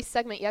 after a nice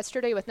segment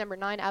yesterday with number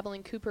 9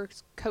 Abilene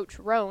Cooper's coach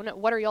Roan,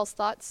 what are y'all's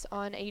thoughts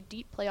on a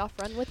deep playoff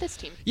run with this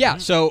team? Yeah,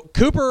 so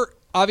Cooper,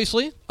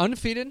 obviously,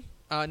 undefeated,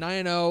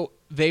 9-0.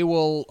 They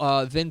will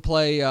then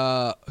play.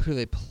 Who do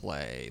they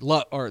play?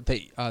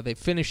 They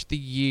finished the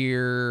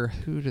year.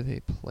 Who do they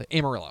play?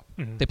 Amarillo.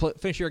 Mm-hmm. They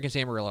finish the year against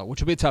Amarillo, which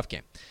will be a tough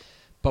game.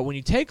 But when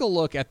you take a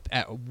look at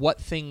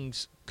what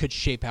things could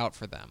shape out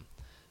for them,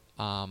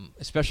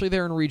 especially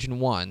there in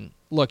Region 1,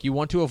 look, you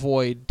want to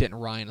avoid Denton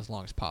Ryan as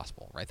long as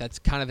possible, right? That's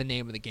kind of the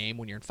name of the game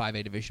when you're in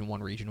 5A Division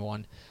 1, Region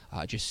 1.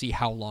 Just see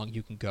how long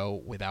you can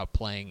go without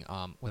playing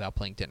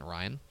Denton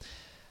Ryan.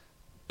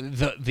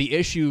 The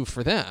issue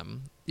for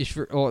them is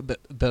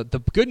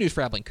the good news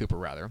for Abilene Cooper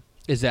rather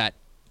is that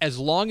as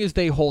long as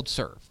they hold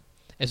serve,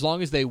 as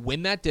long as they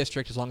win that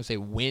district, as long as they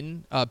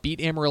beat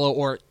Amarillo,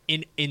 or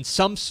in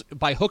some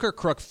by hook or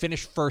crook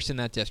finish first in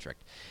that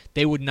district,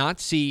 they would not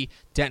see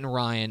Denton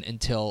Ryan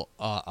until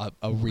a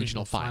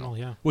regional final,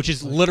 which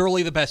is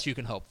literally the best you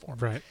can hope for.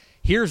 Right.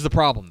 Here's the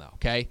problem though.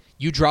 Okay,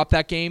 you drop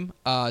that game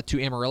to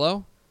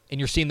Amarillo, and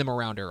you're seeing them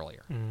around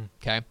earlier.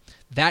 Okay,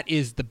 that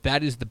is the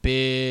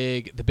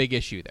big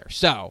issue there.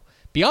 So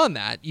beyond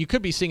that, you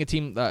could be seeing a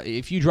team.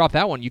 If you drop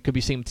that one, you could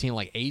be seeing a team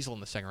like Azle in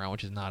the second round,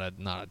 which is not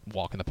a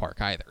walk in the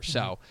park either.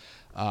 So,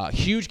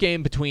 huge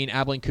game between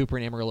Abilene Cooper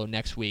and Amarillo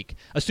next week.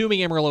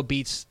 Assuming Amarillo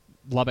beats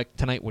Lubbock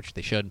tonight, which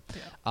they should,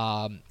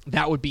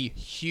 that would be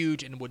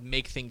huge and would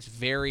make things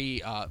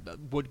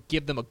would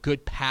give them a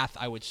good path,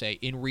 I would say,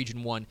 in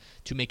Region 1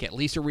 to make at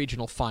least a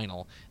regional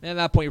final. And at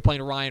that point, you're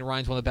playing Ryan.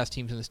 Ryan's one of the best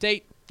teams in the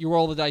state. You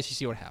roll the dice, you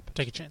see what happens.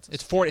 Take a chance.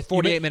 It's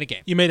 48-minute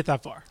game. You made it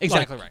that far.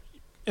 Exactly right.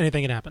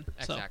 Anything can happen.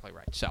 Exactly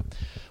right. So,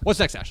 what's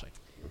next, Ashley?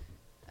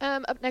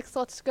 Up next,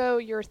 let's go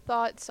your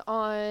thoughts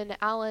on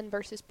Allen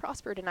versus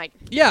Prosper tonight.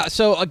 Yeah,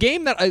 so a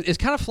game that is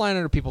kind of flying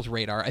under people's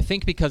radar, I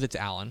think because it's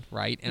Allen,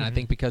 right? And I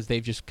think because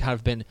they've just kind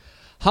of been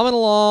humming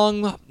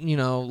along,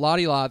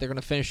 la-di-la, they're going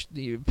to finish,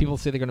 people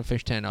say they're going to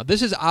finish 10. Now,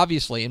 this is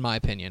obviously, in my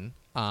opinion,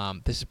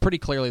 this is pretty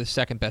clearly the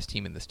second best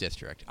team in this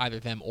district, either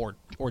them or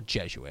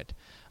Jesuit,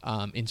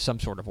 in some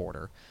sort of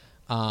order.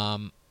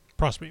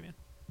 Prosper, you mean?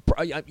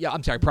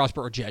 I'm sorry,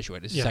 Prosper or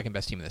Jesuit is the second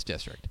best team in this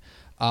district.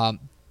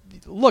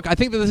 Look, I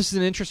think that this is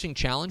an interesting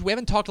challenge. We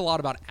haven't talked a lot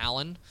about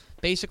Allen,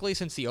 basically,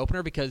 since the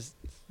opener because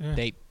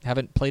they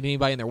haven't played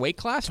anybody in their weight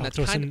class.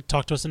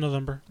 Talk to us in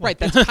November. Right,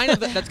 that's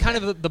kind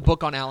of the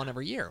book on Allen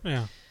every year.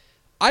 Yeah.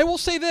 I will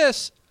say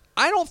this.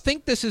 I don't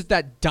think this is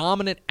that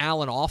dominant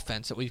Allen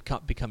offense that we've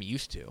become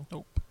used to.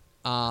 Nope.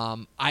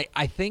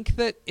 I think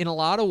that in a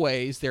lot of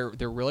ways they're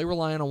really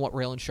relying on what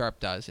Raylan Sharp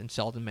does and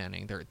Selden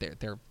Manning.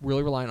 They're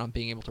really relying on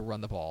being able to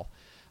run the ball.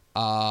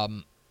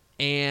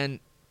 And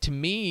to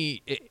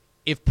me,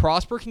 if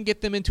Prosper can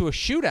get them into a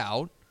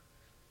shootout,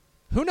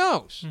 who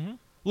knows? Mm-hmm.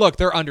 Look,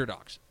 they're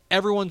underdogs.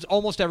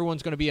 Almost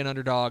everyone's going to be an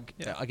underdog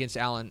against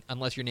Allen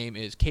unless your name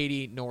is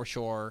Katy, North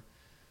Shore,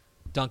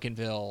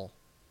 Duncanville,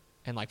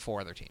 and like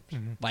 4 other teams.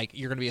 Mm-hmm. Like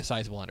you're going to be a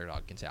sizable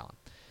underdog against Allen.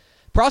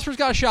 Prosper's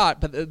got a shot,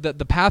 but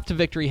the path to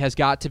victory has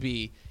got to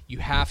be you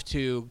have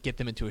to get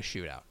them into a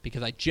shootout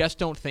because I just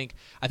don't think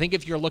 – I think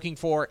if you're looking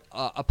for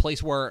a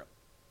place where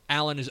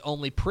Allen is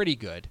only pretty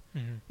good,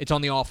 it's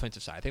on the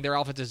offensive side. I think their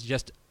offense is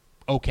just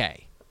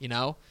okay,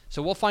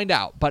 So we'll find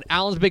out. But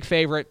Allen's a big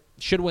favorite,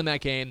 should win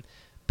that game.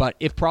 But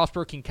if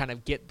Prosper can kind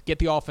of get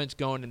the offense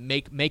going and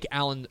make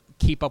Allen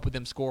keep up with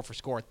them score for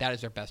score, that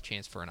is their best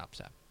chance for an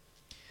upset.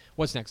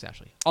 What's next,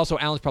 Ashley? Also,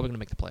 Allen's probably going to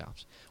make the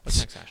playoffs. What's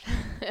next,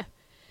 Ashley?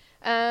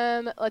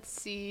 Let's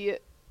see.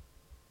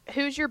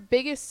 Who's your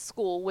biggest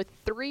school with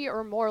 3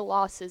 or more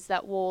losses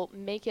that will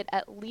make it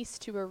at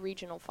least to a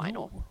regional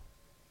final?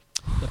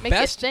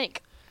 Makes you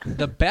think.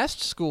 The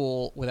best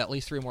school with at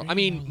least 3 or more. I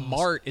mean,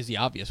 Mart is the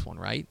obvious one,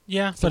 right?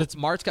 Yeah, so but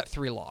Mart's got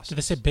 3 losses. Did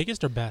they say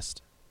biggest or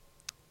best?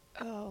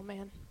 Oh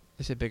man.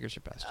 They say biggest or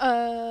best?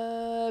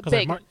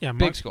 Big.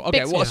 Big school.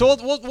 Okay, so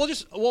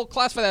we'll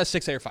classify that as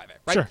 6A or 5A,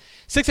 right? Sure.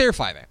 6A or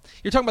 5A.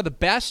 You're talking about the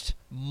best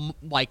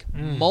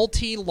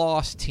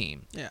multi-loss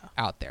team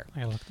out there.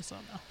 I gotta look this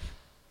up now.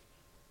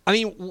 I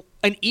mean,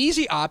 an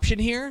easy option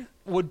here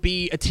would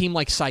be a team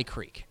like Cy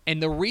Creek. And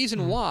the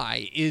reason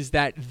why is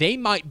that they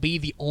might be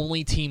the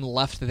only team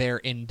left there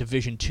in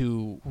Division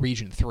II,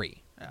 Region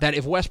 3. Yeah. That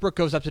if Westbrook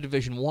goes up to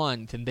Division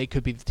 1, then they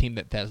could be the team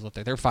that is left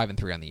there. They're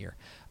 5-3 on the year.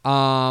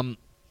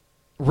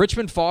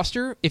 Richmond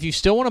Foster, if you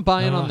still want to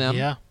buy in on them,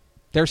 I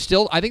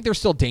think they're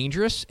still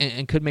dangerous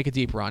and could make a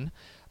deep run.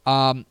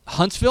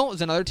 Huntsville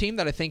is another team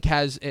that I think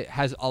has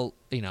a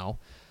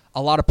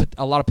lot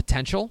of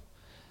potential.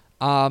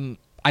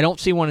 I don't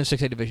see one in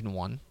 6A Division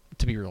 1,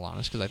 to be real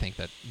honest, because I think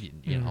that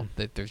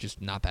that there's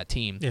just not that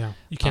team. Yeah,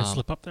 you can't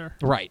slip up there.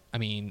 Right. I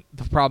mean,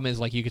 the problem is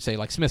like you could say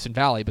like Smithson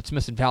Valley, but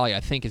Smithson Valley I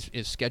think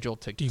is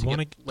scheduled to. Do you want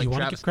to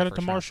give credit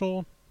to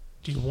Marshall?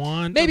 Do you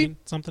want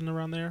something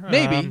around there?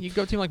 Maybe you could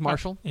go to a team like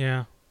Marshall.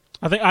 Yeah.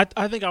 I think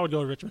I would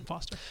go to Richmond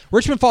Foster.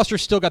 Richmond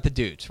Foster's still got the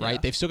dudes, right? Yeah.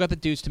 They've still got the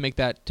dudes to make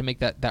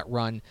that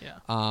run.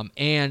 Yeah.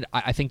 And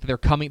I think that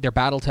they're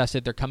battle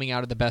tested. They're coming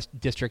out of the best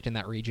district in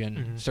that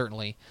region,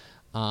 certainly.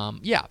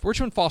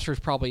 Richmond Foster is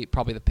probably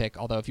the pick.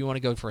 Although if you want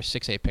to go for a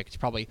 6A pick, it's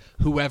probably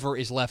whoever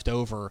is left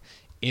over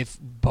if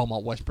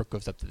Beaumont Westbrook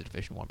goes up to the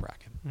Division 1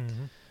 bracket.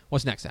 Mm-hmm.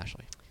 What's next,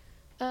 Ashley?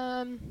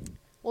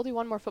 We'll do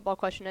one more football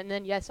question, and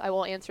then yes, I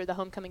will answer the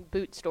homecoming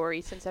boot story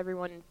since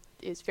everyone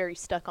is very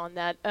stuck on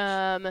that.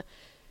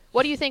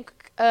 What do you think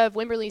of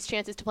Wimberley's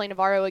chances to play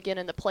Navarro again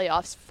in the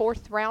playoffs?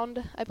 4th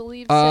round, I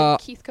believe, said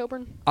Keith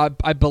Coburn.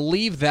 I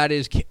believe that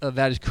is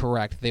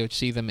correct. They would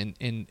see them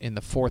in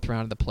the 4th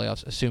round of the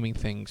playoffs, assuming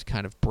things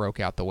kind of broke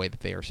out the way that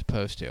they are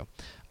supposed to.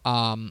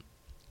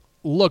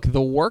 Look,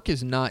 the work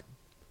is not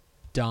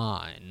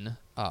done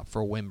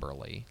for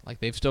Wimberley.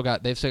 Like they've still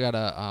got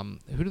a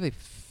who do they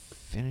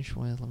finish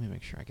with? Let me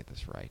make sure I get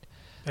this right.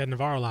 They had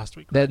Navarro last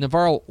week. Right? They had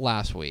Navarro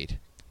last week.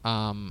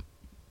 I'm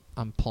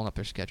pulling up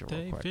their schedule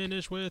real quick. They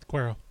finish with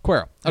Cuero.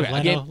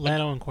 Okay,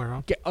 Llano and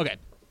Cuero. Okay.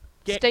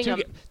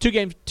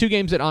 Two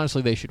games that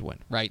honestly they should win,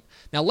 right?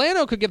 Now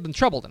Llano could give them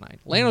trouble tonight.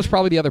 Llano's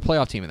probably the other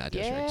playoff team in that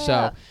district.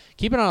 So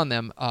keep an eye on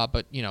them.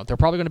 But they're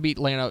probably going to beat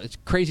Llano. It's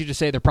crazy to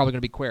say they're probably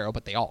going to beat Cuero,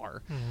 but they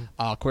are.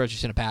 Cuero's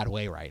just in a bad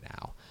way right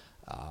now.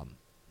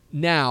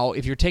 Now,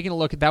 if you're taking a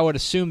look, that would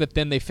assume that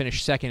then they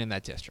finish second in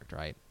that district,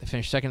 right? They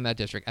finish second in that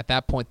district. At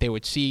that point, they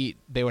would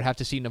have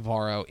to see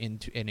Navarro in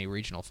a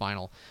regional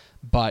final.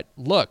 But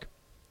look,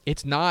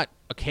 it's not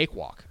a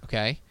cakewalk,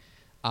 okay?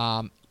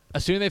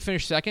 Assuming they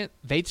finish second,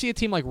 they'd see a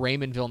team like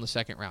Raymondville in the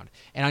second round.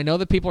 And I know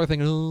that people are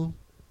thinking, oh,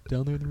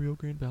 down there in the Rio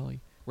Grande Valley.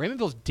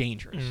 Raymondville's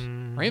dangerous.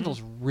 Mm-hmm.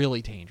 Raymondville's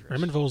really dangerous.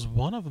 Raymondville was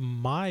one of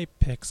my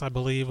picks, I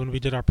believe, when we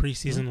did our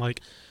preseason,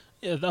 like,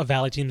 a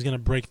Valley team's going to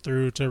break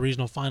through to a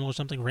regional final or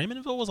something.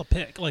 Raymondville was a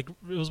pick. Like,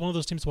 it was one of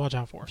those teams to watch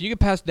out for. If you get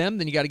past them,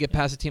 then you got to get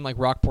past a team like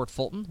Rockport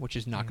Fulton, which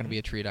is not going to be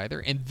a treat either.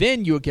 And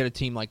then you would get a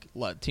team like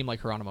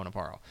Geronimo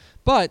Navarro.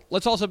 But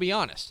let's also be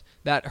honest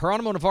that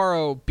Geronimo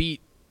Navarro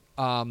beat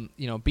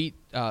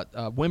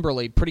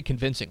Wimberley pretty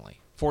convincingly,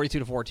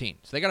 42-14.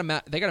 So they got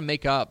to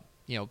make up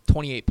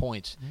 28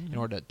 points in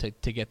order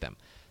to get them.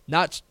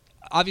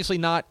 Obviously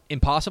not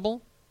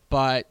impossible,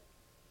 but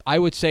I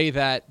would say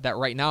that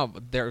right now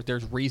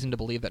there's reason to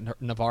believe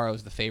that Navarro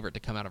is the favorite to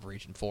come out of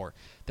Region 4.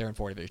 They're in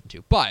 4 Division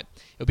 2. But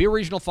it'll be a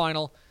regional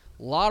final.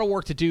 A lot of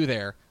work to do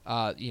there.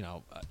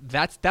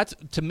 That's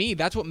to me,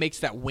 that's what makes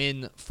that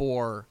win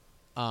for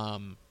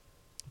Navarro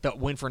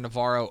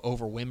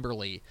over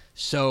Wimberley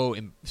so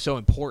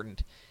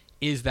important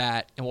is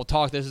that, and we'll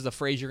talk, this is a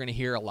phrase you're going to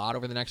hear a lot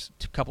over the next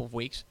couple of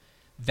weeks,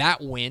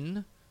 that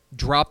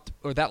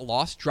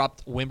loss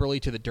dropped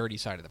Wimberley to the dirty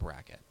side of the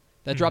bracket.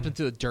 That dropped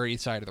into the dirty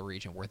side of the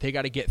region where they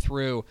got to get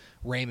through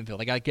Raymondville.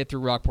 They got to get through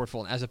Rockport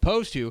Fulton, as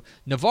opposed to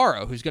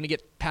Navarro, who's going to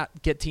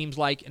get teams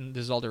like, and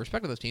this is all due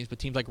respect to those teams, but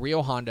teams like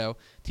Rio Hondo,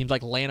 teams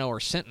like Llano or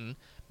Sinton,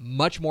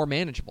 much more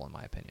manageable in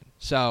my opinion.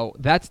 So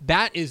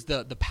that is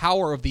the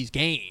power of these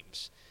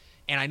games.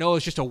 And I know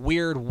it's just a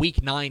weird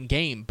Week 9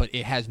 game, but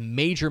it has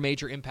major,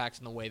 major impacts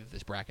in the way that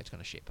this bracket's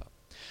going to shape up.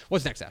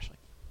 What's next, Ashley?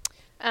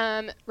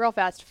 Real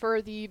fast,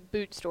 for the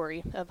boot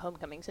story of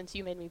homecoming, since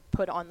you made me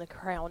put on the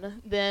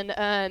crown,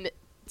 then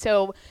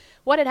so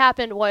what had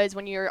happened was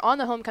when you're on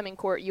the homecoming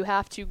court, you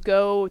have to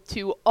go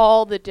to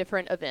all the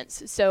different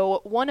events.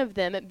 So one of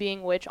them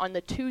being which on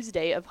the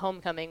Tuesday of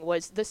homecoming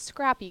was the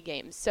Scrappy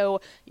Games.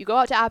 So you go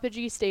out to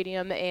Apogee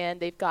Stadium, and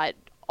they've got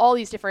all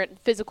these different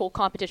physical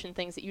competition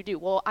things that you do.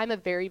 Well, I'm a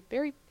very,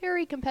 very,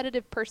 very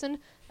competitive person,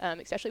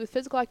 especially with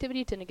physical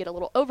activity, tend to get a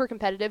little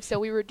over-competitive. So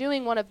we were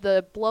doing one of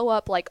the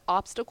blow-up, like,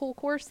 obstacle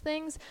course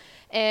things,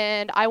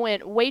 and I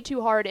went way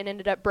too hard and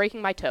ended up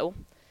breaking my toe.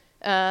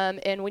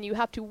 And when you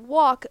have to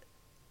walk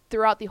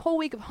throughout the whole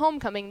week of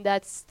homecoming,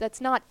 that's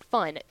not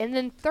fun. And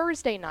then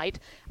Thursday night,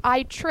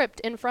 I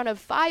tripped in front of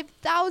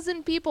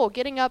 5,000 people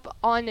getting up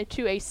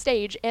onto a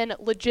stage and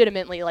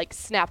legitimately, like,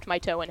 snapped my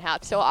toe in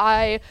half. So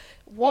I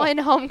won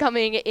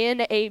homecoming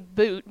in a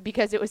boot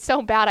because it was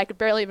so bad I could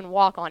barely even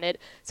walk on it.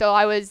 So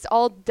I was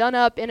all done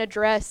up in a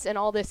dress and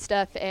all this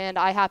stuff, and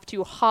I have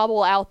to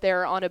hobble out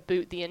there on a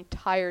boot the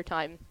entire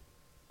time.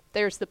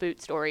 There's the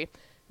boot story.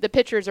 The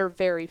pictures are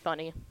very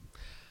funny.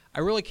 I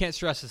really can't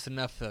stress this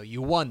enough, though.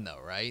 You won, though,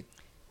 right?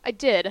 I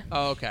did.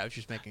 Oh, okay. I was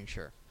just making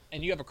sure.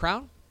 And you have a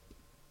crown?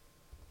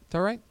 Is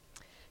that right?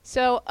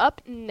 So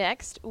up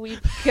next,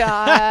 we've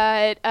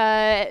got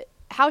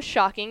how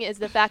shocking is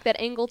the fact that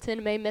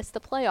Angleton may miss the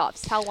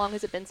playoffs? How long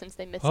has it been since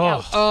they missed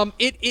out?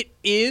 It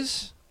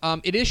is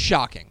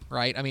shocking,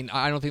 right? I mean,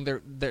 I don't think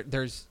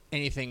there's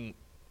anything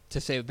to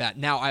say with that.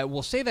 Now, I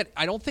will say that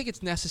I don't think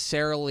it's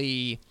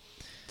necessarily.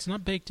 It's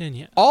not baked in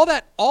yet. All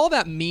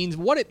that means,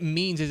 what it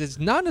means is it's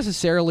not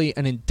necessarily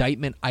an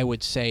indictment, I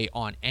would say,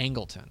 on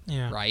Angleton,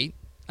 right?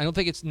 I don't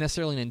think it's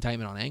necessarily an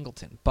indictment on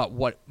Angleton. But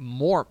what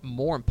more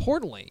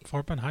importantly,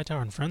 Fort Bend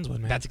Hightower and Friendswood,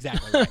 man. That's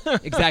exactly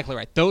right. Exactly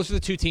right. Those are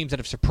the two teams that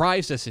have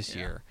surprised us this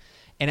year,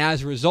 and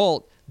as a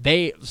result,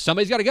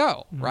 somebody's got to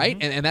go, right?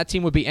 And that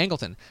team would be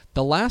Angleton.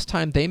 The last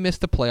time they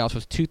missed the playoffs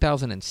was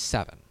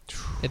 2007.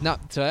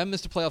 So I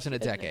missed the playoffs in a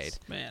decade.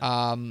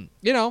 Man.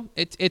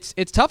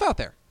 It's tough out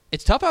there.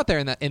 It's tough out there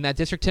in that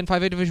District 10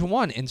 5A Division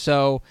 1. And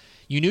so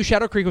you knew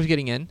Shadow Creek was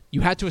getting in.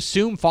 You had to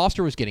assume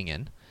Foster was getting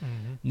in.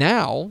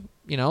 Now,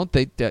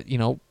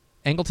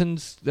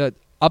 Angleton's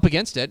up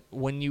against it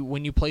when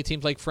you play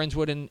teams like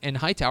Friendswood and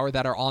Hightower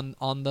that are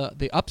on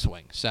the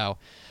upswing. So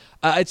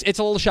it's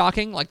a little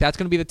shocking. Like, that's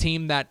going to be the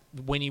team that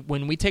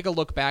when we take a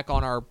look back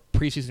on our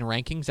preseason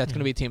rankings, that's going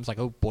to be teams like,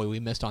 oh boy, we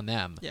missed on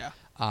them. Yeah.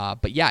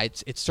 But yeah,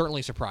 it's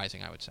certainly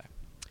surprising, I would say.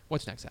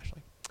 What's next,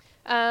 Ashley?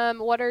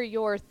 What are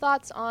your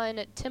thoughts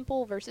on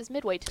Temple versus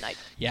Midway tonight?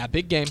 Yeah,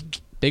 big game,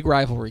 big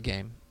rivalry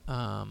game,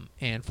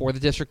 and for the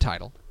district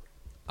title.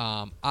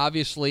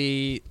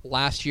 Obviously,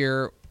 last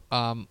year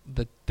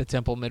the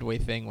Temple Midway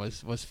thing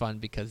was fun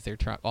because they're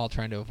all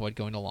trying to avoid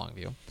going to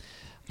Longview,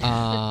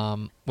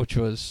 which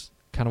was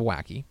kind of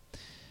wacky.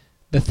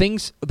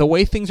 The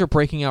way things are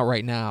breaking out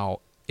right now,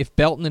 if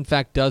Belton in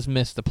fact does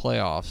miss the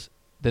playoffs,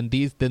 then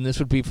this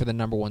would be for the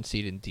number 1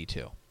 seed in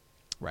D2,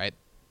 right?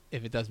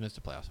 If it does miss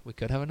the playoffs. We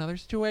could have another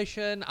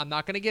situation. I'm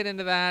not going to get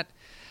into that.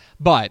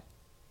 But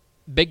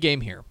big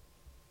game here.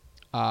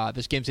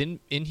 This game's in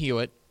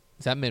Hewitt.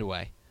 It's at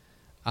Midway.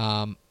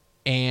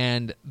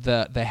 And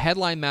the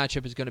headline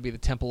matchup is going to be the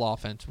Temple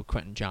offense with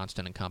Quentin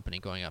Johnston and company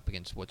going up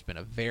against what's been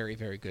a very,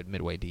 very good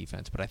Midway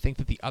defense. But I think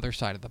that the other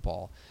side of the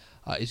ball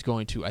is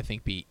going to, I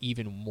think, be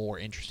even more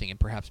interesting and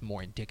perhaps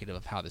more indicative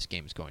of how this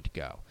game is going to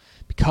go.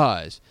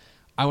 Because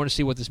I want to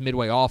see what this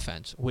Midway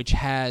offense, which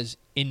has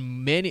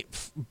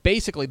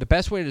basically the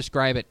best way to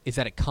describe it is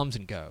that it comes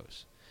and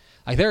goes.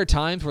 Like there are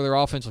times where their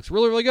offense looks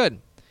really, really good.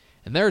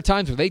 And there are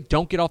times where they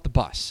don't get off the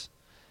bus.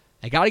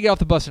 They got to get off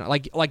the bus.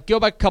 Like go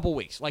back a couple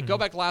weeks. Like go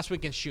back last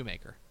week against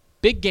Shoemaker.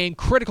 Big game,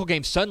 critical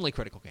game, suddenly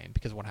critical game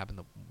because of what happened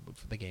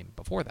the game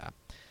before that.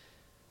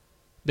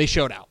 They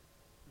showed out.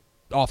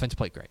 The offense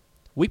played great.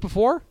 Week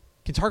before,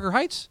 against Harker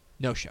Heights,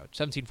 no showed.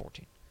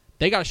 17-14.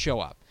 They got to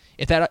show up.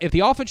 If the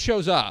offense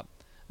shows up,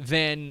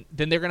 then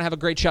they're going to have a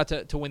great shot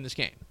to win this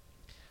game.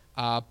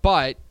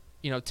 But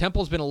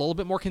Temple's been a little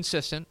bit more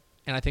consistent,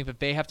 and I think that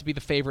they have to be the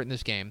favorite in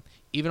this game,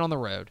 even on the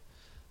road.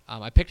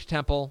 I picked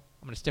Temple.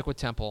 I'm going to stick with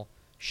Temple.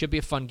 Should be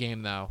a fun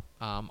game, though.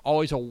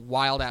 Always a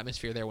wild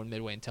atmosphere there when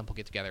Midway and Temple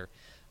get together,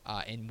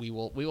 and we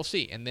will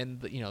see. And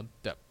then,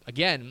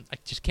 again, I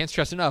just can't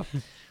stress enough,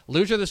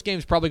 loser of this game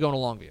is probably going to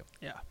Longview.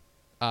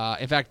 Yeah.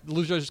 In fact,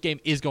 loser of this game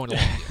is going to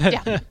Longview.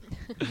 Yeah.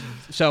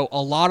 So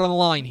a lot on the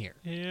line here.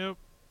 Yep.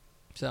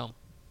 So,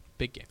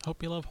 big game.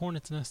 Hope you love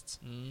hornets' nests.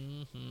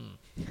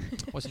 Mm-hmm.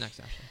 What's next,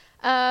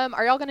 Ashley?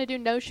 Are y'all going to do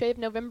No Shave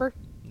November?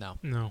 No.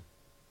 No.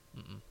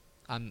 Mm-mm.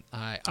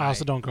 I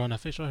also don't grow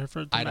enough facial hair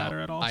for it to matter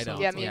at all. I don't.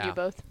 Yeah, me and you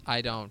both.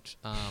 I don't.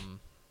 I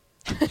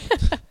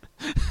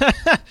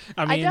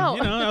mean,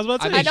 don't. I was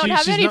about to say, I don't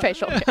have any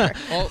facial hair,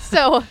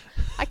 so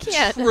I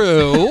can't.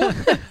 True.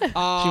 She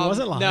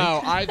wasn't lying.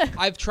 No,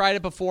 I've tried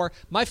it before.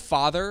 My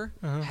father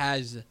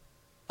has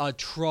a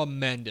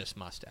tremendous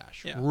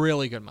mustache. Yeah.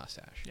 Really good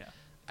mustache. Yeah.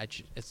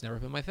 It's never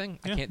been my thing.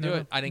 Yeah, I can't do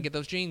never. it. I didn't get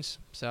those genes,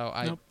 so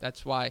Nope.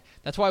 That's why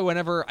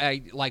whenever I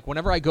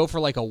go for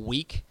like a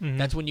week, Mhm.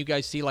 that's when you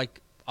guys see like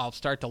I'll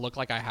start to look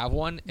like I have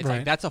one. It's Right.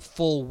 like that's a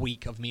full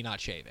week of me not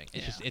shaving. It's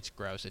Yeah. just it's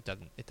gross. It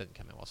doesn't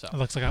come in well. So I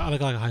look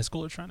like a high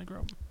schooler trying to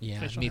grow. yeah,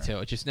 facial me hair. too.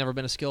 It's just never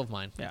been a skill of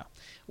mine. Yeah.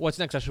 What's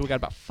next? Actually, we got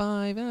about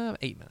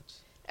 8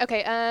 minutes.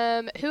 Okay.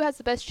 Who has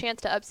the best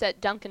chance to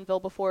upset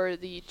Duncanville before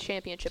the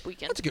championship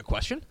weekend? That's a good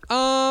question.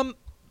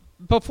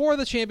 Before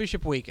the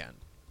championship weekend,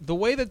 the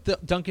way that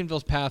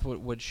Duncanville's path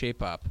would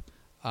shape up,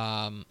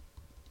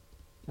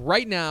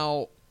 right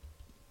now,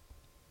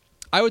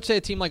 I would say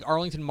a team like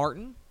Arlington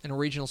Martin in a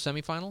regional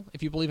semifinal,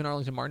 if you believe in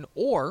Arlington Martin,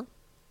 or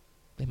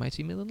they might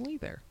see Midland Lee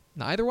there.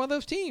 Neither one of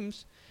those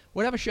teams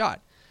would have a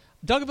shot.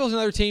 Duncanville's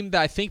another team that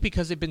I think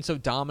because they've been so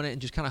dominant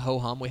and just kind of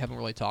ho-hum, we haven't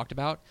really talked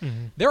about.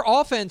 Mm-hmm. Their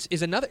offense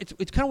is another.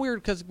 It's kind of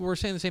weird because we're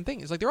saying the same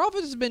thing. It's like their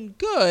offense has been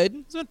good.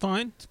 It's been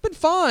fine. It's been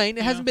fine.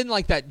 It Yeah. hasn't been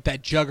like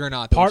that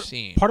juggernaut that we've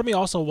seen. Part of me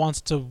also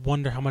wants to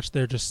wonder how much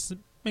they're just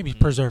maybe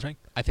preserving.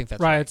 I think that's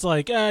right. It's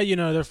like,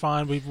 they're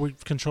fine.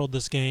 We've controlled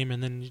this game,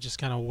 and then you just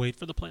kind of wait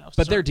for the playoffs.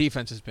 But to their start.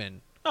 defense has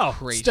been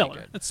crazy stellar.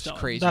 good. It's stellar.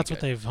 crazy That's good.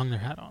 what they've hung their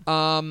hat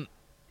on.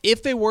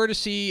 If they were to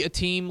see a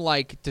team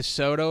like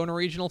DeSoto in a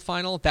regional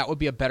final, that would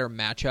be a better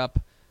matchup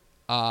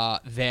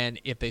than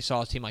if they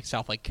saw a team like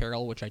South Lake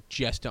Carroll, which I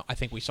just don't. I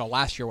think we saw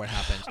last year what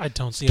happened. I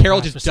don't see Carroll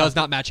a path just for does South-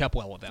 not match up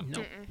well with them.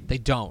 No. They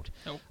don't.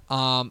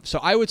 Nope. So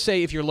I would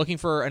say if you're looking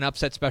for an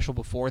upset special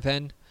before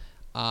then,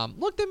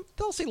 look,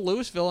 they'll see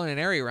Louisville in an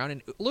area round,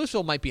 and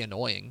Louisville might be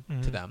annoying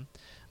to them.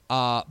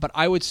 But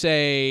I would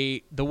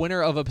say the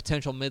winner of a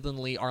potential Midland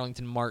Lee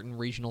Arlington Martin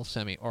regional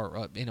semi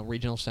or in a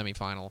regional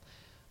semifinal,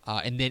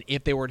 and then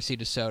if they were to see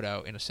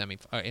DeSoto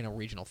in a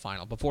regional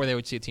final before they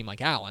would see a team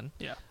like Allen.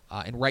 Yeah.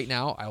 And right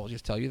now, I will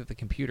just tell you that the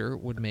computer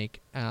would make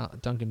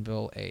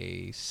Duncanville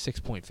a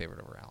 6-point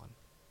favorite over Allen.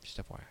 Just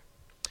FYI.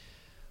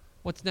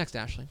 What's next,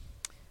 Ashley?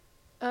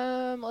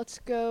 Let's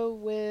go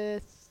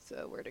with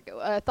where to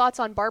go. Thoughts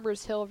on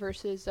Barbers Hill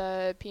versus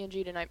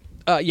P&G tonight?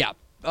 Yeah.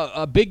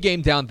 A big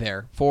game down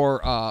there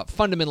for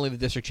fundamentally the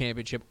district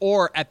championship,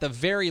 or at the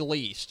very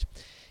least,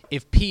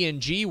 if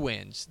P&G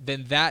wins,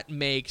 then that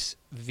makes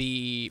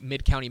the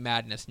Mid-County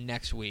Madness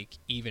next week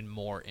even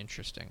more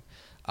interesting.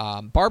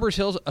 Barbers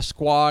Hill's a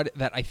squad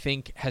that I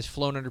think has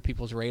flown under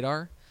people's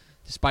radar,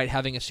 despite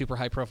having a super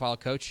high-profile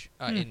coach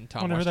in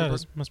Tom Wonder who that Westerberg.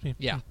 is. Must be.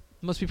 Yeah,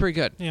 must be pretty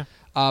good. Yeah.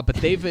 But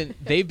they've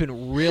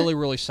been really,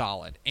 really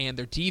solid, and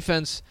their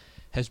defense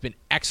has been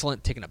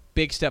excellent, taking a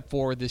big step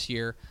forward this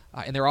year,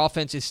 and their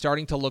offense is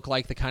starting to look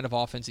like the kind of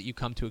offense that you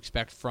come to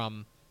expect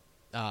from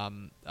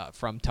Tom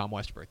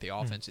Westerberg. The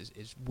offense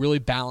is really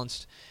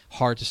balanced,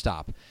 hard to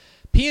stop.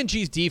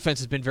 P&G's defense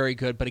has been very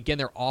good, but again,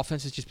 their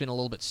offense has just been a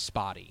little bit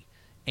spotty.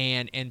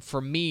 And for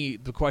me,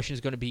 the question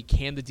is going to be,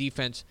 can the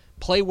defense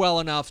play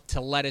well enough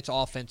to let its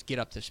offense get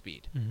up to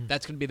speed? Mm-hmm.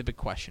 That's going to be the big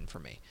question for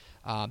me.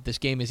 This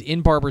game is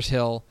in Barbers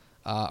Hill.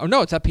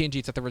 No, it's at P&G.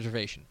 It's at the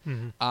reservation.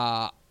 Mm-hmm.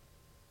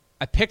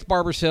 I picked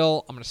Barbers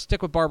Hill. I'm going to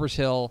stick with Barbers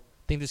Hill.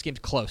 I think this game's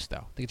close, though.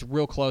 I think it's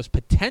real close.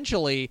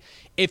 Potentially,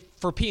 if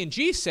for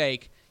P&G's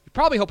sake, you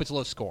probably hope it's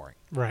low scoring.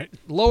 Right.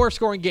 Lower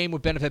scoring game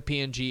would benefit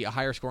P&G. A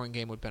higher scoring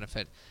game would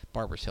benefit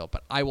Barbers Hill.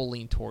 But I will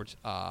lean towards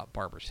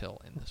Barbers Hill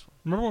in this one.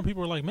 Remember when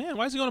people were like, "Man,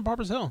 why is he going to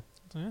Barbers Hill?"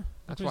 So, yeah,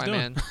 That's what why, he's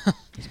doing. man.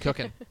 He's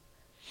cooking.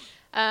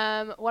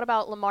 What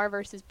about Lamar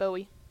versus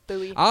Bowie?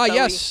 Bowie.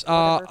 Yes.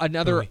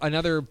 Whatever.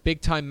 Another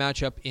big time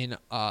matchup in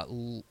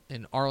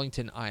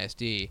Arlington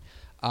ISD.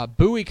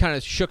 Bowie kind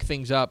of shook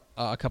things up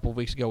a couple of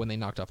weeks ago when they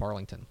knocked off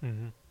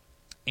Arlington,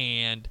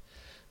 and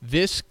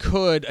this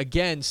could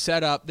again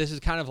set up. This is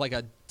kind of like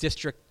a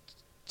district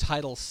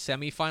title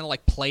semifinal,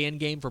 like play-in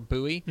game for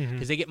Bowie,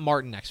 because they get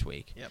Martin next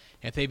week. Yep.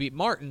 And if they beat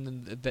Martin,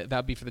 then that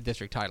would be for the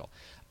district title.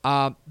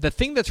 The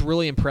thing that's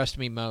really impressed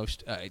me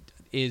most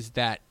is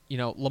that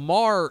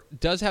Lamar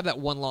does have that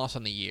one loss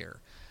on the year,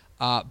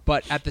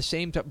 but at the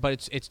same time,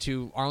 but it's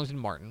to Arlington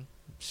Martin.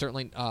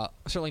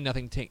 Certainly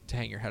nothing to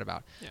hang your head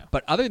about. Yeah.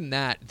 But other than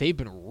that, they've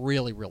been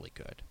really, really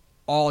good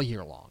all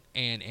year long,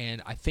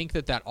 and I think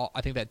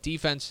that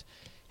defense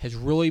has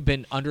really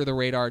been under the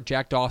radar.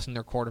 Jack Dawson,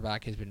 their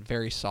quarterback, has been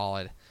very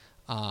solid.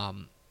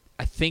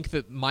 I think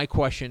that my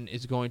question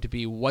is going to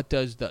be,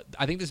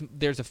 I think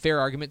there's a fair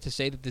argument to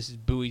say that this is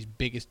Bowie's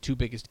two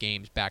biggest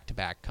games back to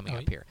back coming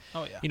up here.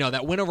 Oh yeah.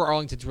 That win over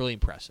Arlington's really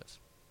impressive,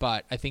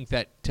 but I think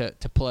that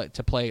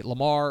to play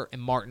Lamar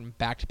and Martin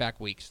back to back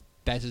weeks,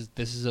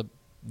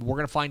 we're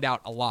going to find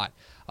out a lot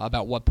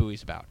about what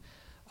Bowie's about.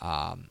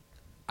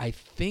 I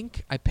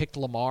think I picked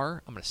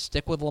Lamar. I'm going to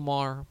stick with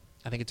Lamar.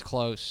 I think it's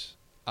close,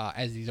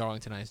 as these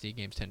Arlington ISD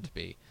games tend to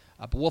be.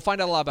 But we'll find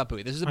out a lot about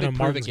Bowie. This is a big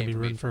prove-it game be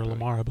rooting for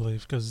Lamar, I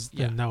believe, because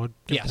then that would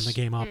get them the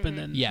game up, and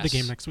then the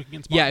game next week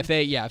against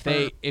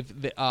Martin.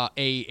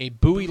 A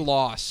Bowie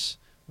loss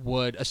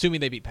would, assuming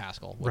they beat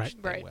Pascal, which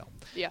they will.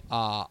 Yeah.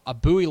 A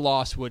Bowie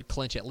loss would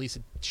clinch at least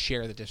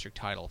share the district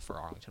title for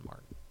Arlington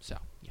Martin. So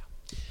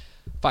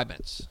 5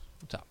 minutes.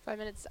 What's up? 5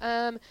 minutes.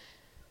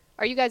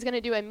 Are you guys going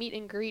to do a meet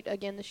and greet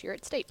again this year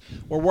at State?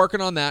 We're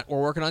working on that.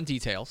 We're working on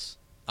details.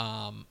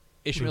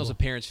 Ishmael's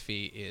appearance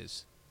fee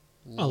is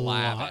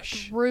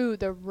lavish. Through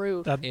the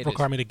roof. That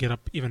require me to get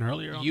up even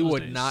earlier. You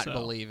would not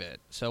believe it.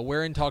 So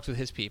we're in talks with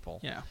his people.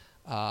 Yeah.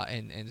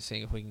 And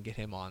seeing if we can get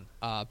him on.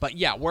 But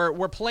yeah,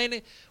 we're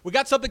planning. We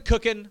got something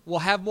cooking. We'll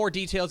have more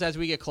details as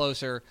we get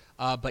closer.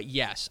 But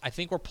yes, I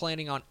think we're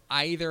planning on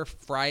either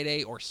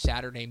Friday or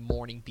Saturday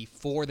morning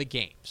before the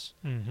games.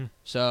 Mm-hmm.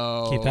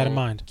 So keep that in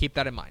mind.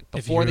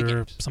 Before the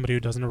games. Somebody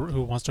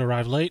who wants to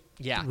arrive late,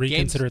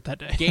 reconsider it that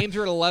day. Games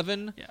are at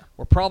 11. Yeah.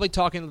 We're probably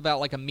talking about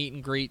like a meet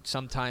and greet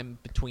sometime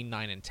between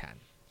 9 and 10.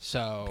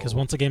 So because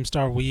once the games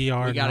start, we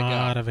are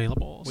not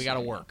available. We got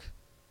to work.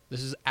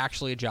 This is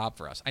actually a job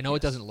for us. I know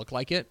it doesn't look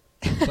like it,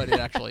 but it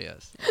actually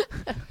is.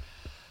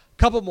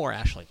 Couple more,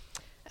 Ashley.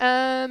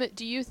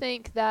 Do you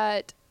think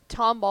that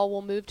Tomball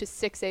will move to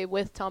 6A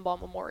with Tomball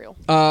Memorial?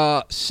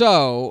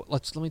 So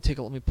let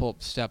me pull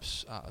up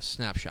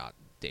snapshot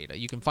data.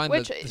 You can find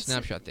the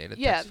snapshot data.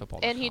 Yeah,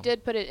 and he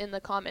did put it in the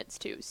comments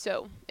too.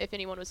 So if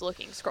anyone was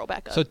looking, scroll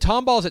back up. So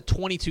Tomball's at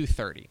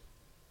 2230.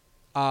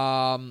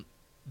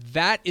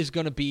 That is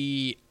going to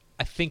be.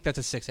 I think that's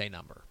a 6A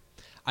number.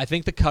 I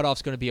think the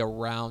cutoff's going to be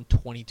around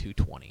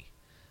 2220.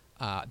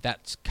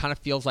 That kind of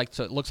feels like,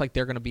 so it looks like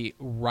they're going to be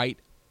right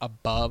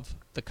above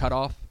the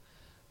cutoff.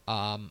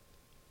 And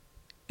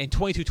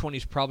 2220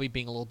 is probably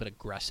being a little bit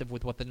aggressive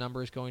with what the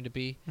number is going to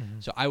be.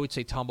 Mm-hmm. So I would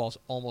say Tomball's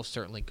almost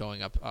certainly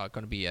going up,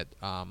 going to be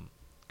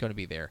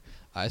there.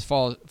 As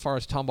far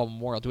as Tomball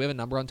Memorial, do we have a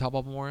number on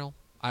Tomball Memorial?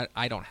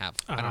 I don't have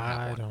one.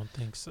 I don't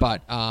think so.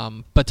 But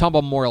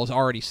Tomball Memorial is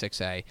already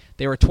 6A.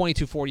 They were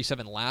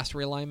 2247 last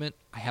realignment.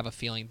 I have a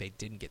feeling they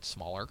didn't get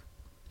smaller.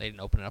 They didn't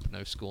open up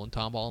no school in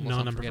Tomball unless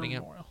I'm forgetting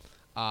it.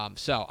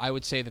 So I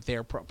would say that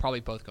they're probably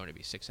both going to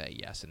be 6A,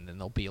 yes, and then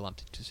they'll be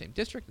lumped into the same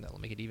district, and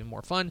that'll make it even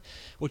more fun,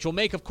 which will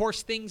make, of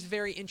course, things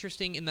very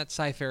interesting in that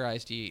Cy-Fair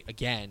ISD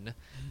again,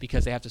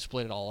 because they have to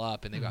split it all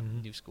up, and they've got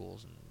new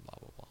schools and blah,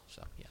 blah, blah.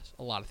 So, yes,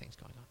 a lot of things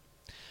going on.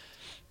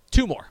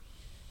 2 more.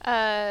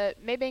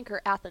 Maybank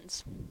or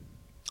Athens?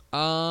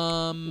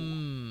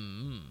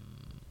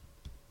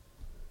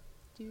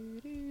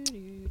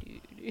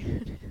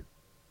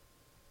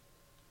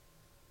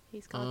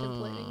 He's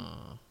contemplating.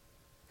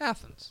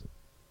 Athens.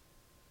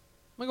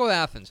 I'm going to go with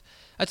Athens.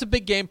 That's a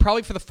big game,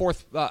 probably for the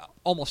fourth,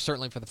 almost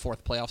certainly for the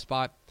 4th playoff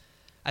spot.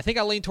 I think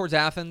I lean towards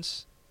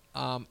Athens.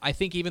 I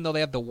think even though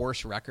they have the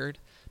worst record,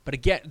 but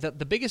again,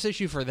 the biggest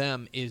issue for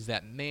them is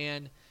that,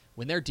 man,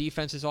 when their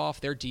defense is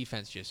off, their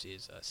defense just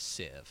is a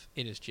sieve.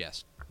 It is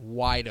just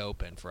wide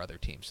open for other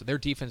teams. So their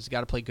defense has got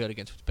to play good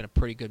against what's been a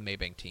pretty good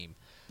Maybank team.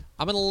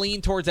 I'm going to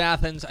lean towards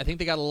Athens. I think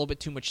they got a little bit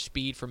too much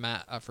speed for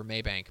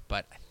Maybank,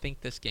 but I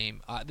think this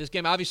game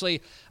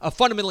obviously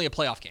fundamentally a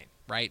playoff game,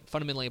 right?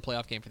 Fundamentally a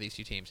playoff game for these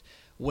two teams.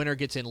 Winner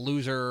gets in,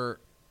 loser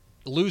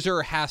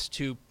has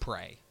to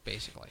pray,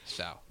 basically.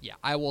 So, yeah,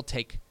 I will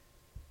take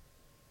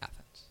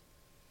Athens.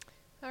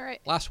 All right.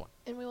 Last one.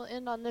 And we will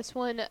end on this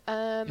one. Is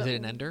it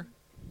an ender?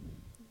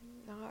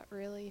 Not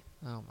really.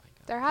 Oh, my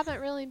God. There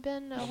haven't really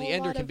been a whole the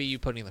ender lot can be you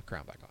putting the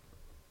crown back on.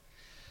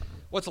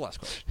 What's the last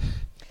question?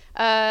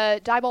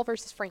 Diboll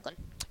versus Franklin.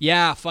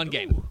 Yeah, fun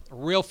game. A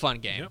real fun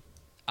game.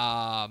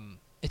 Yep.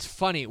 It's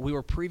funny. We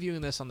were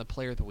previewing this on the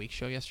Player of the Week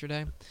show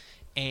yesterday,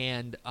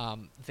 and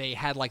they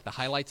had like the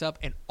highlights up,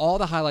 and all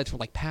the highlights were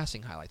like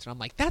passing highlights, and I'm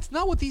like, that's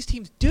not what these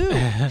teams do.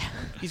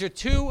 These are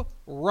two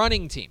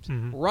running teams,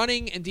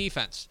 running and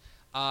defense.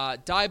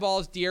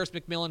 Dieboll's De'Aris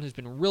McMillan has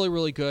been really,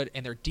 really good,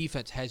 and their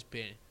defense has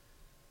been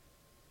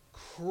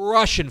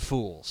crushing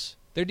fools.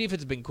 Their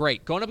defense has been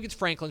great. Going up against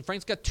Franklin,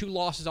 Frank's got 2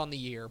 losses on the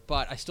year,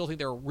 but I still think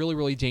they're a really,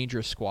 really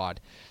dangerous squad.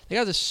 They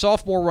got this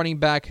sophomore running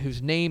back whose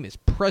name is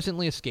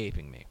presently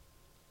escaping me.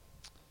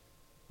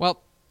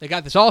 Well, they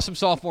got this awesome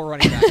sophomore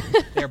running back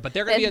there, but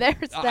they're going to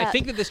be. I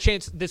think that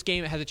this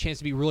game has a chance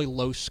to be really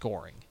low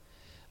scoring.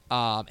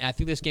 And I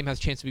think this game has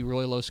a chance to be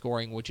really low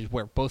scoring, which is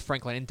where both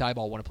Franklin and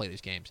Dieboll want to play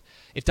these games.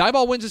 If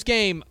Dieboll wins this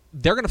game,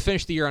 they're going to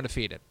finish the year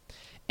undefeated,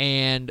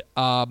 and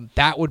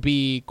that would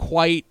be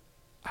quite.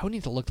 I would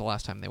need to look the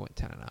last time they went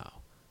 10-0.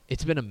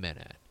 It's been a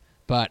minute,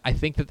 but I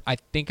think I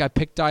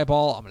picked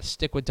Dieboll. I'm going to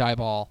stick with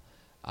Dieboll.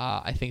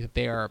 I think that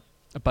they are,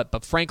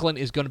 but Franklin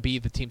is going to be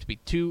the team to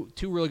beat. Two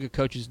really good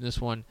coaches in this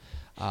one.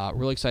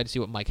 Really excited to see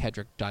what Mike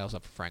Hedrick dials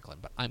up for Franklin,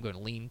 but I'm going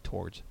to lean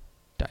towards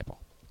Dieboll.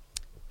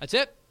 That's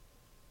it.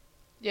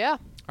 Yeah.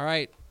 All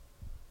right.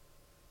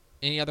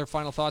 Any other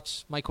final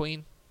thoughts, Mike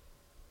Queen?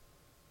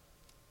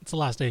 It's the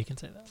last day you can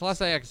say that. It's the last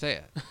day I can say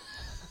it.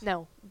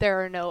 No,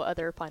 there are no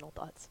other final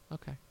thoughts.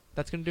 Okay.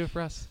 That's going to do it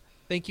for us.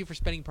 Thank you for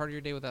spending part of your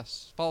day with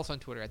us. Follow us on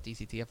Twitter at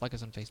DCTF. Like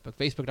us on Facebook,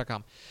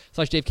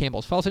 facebook.com/Dave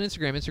Campbell's. Follow us on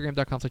Instagram,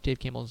 instagram.com/Dave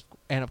Campbell's.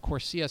 And, of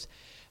course, see us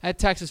at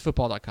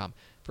TexasFootball.com.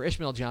 For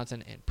Ishmael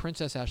Johnson and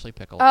Princess Ashley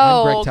Pickle,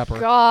 I'm Greg Tepper.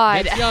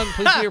 God. Vince Young,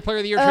 please be your Player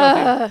of the Year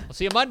trophy. We'll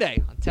see you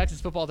Monday on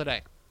Texas Football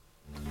Today.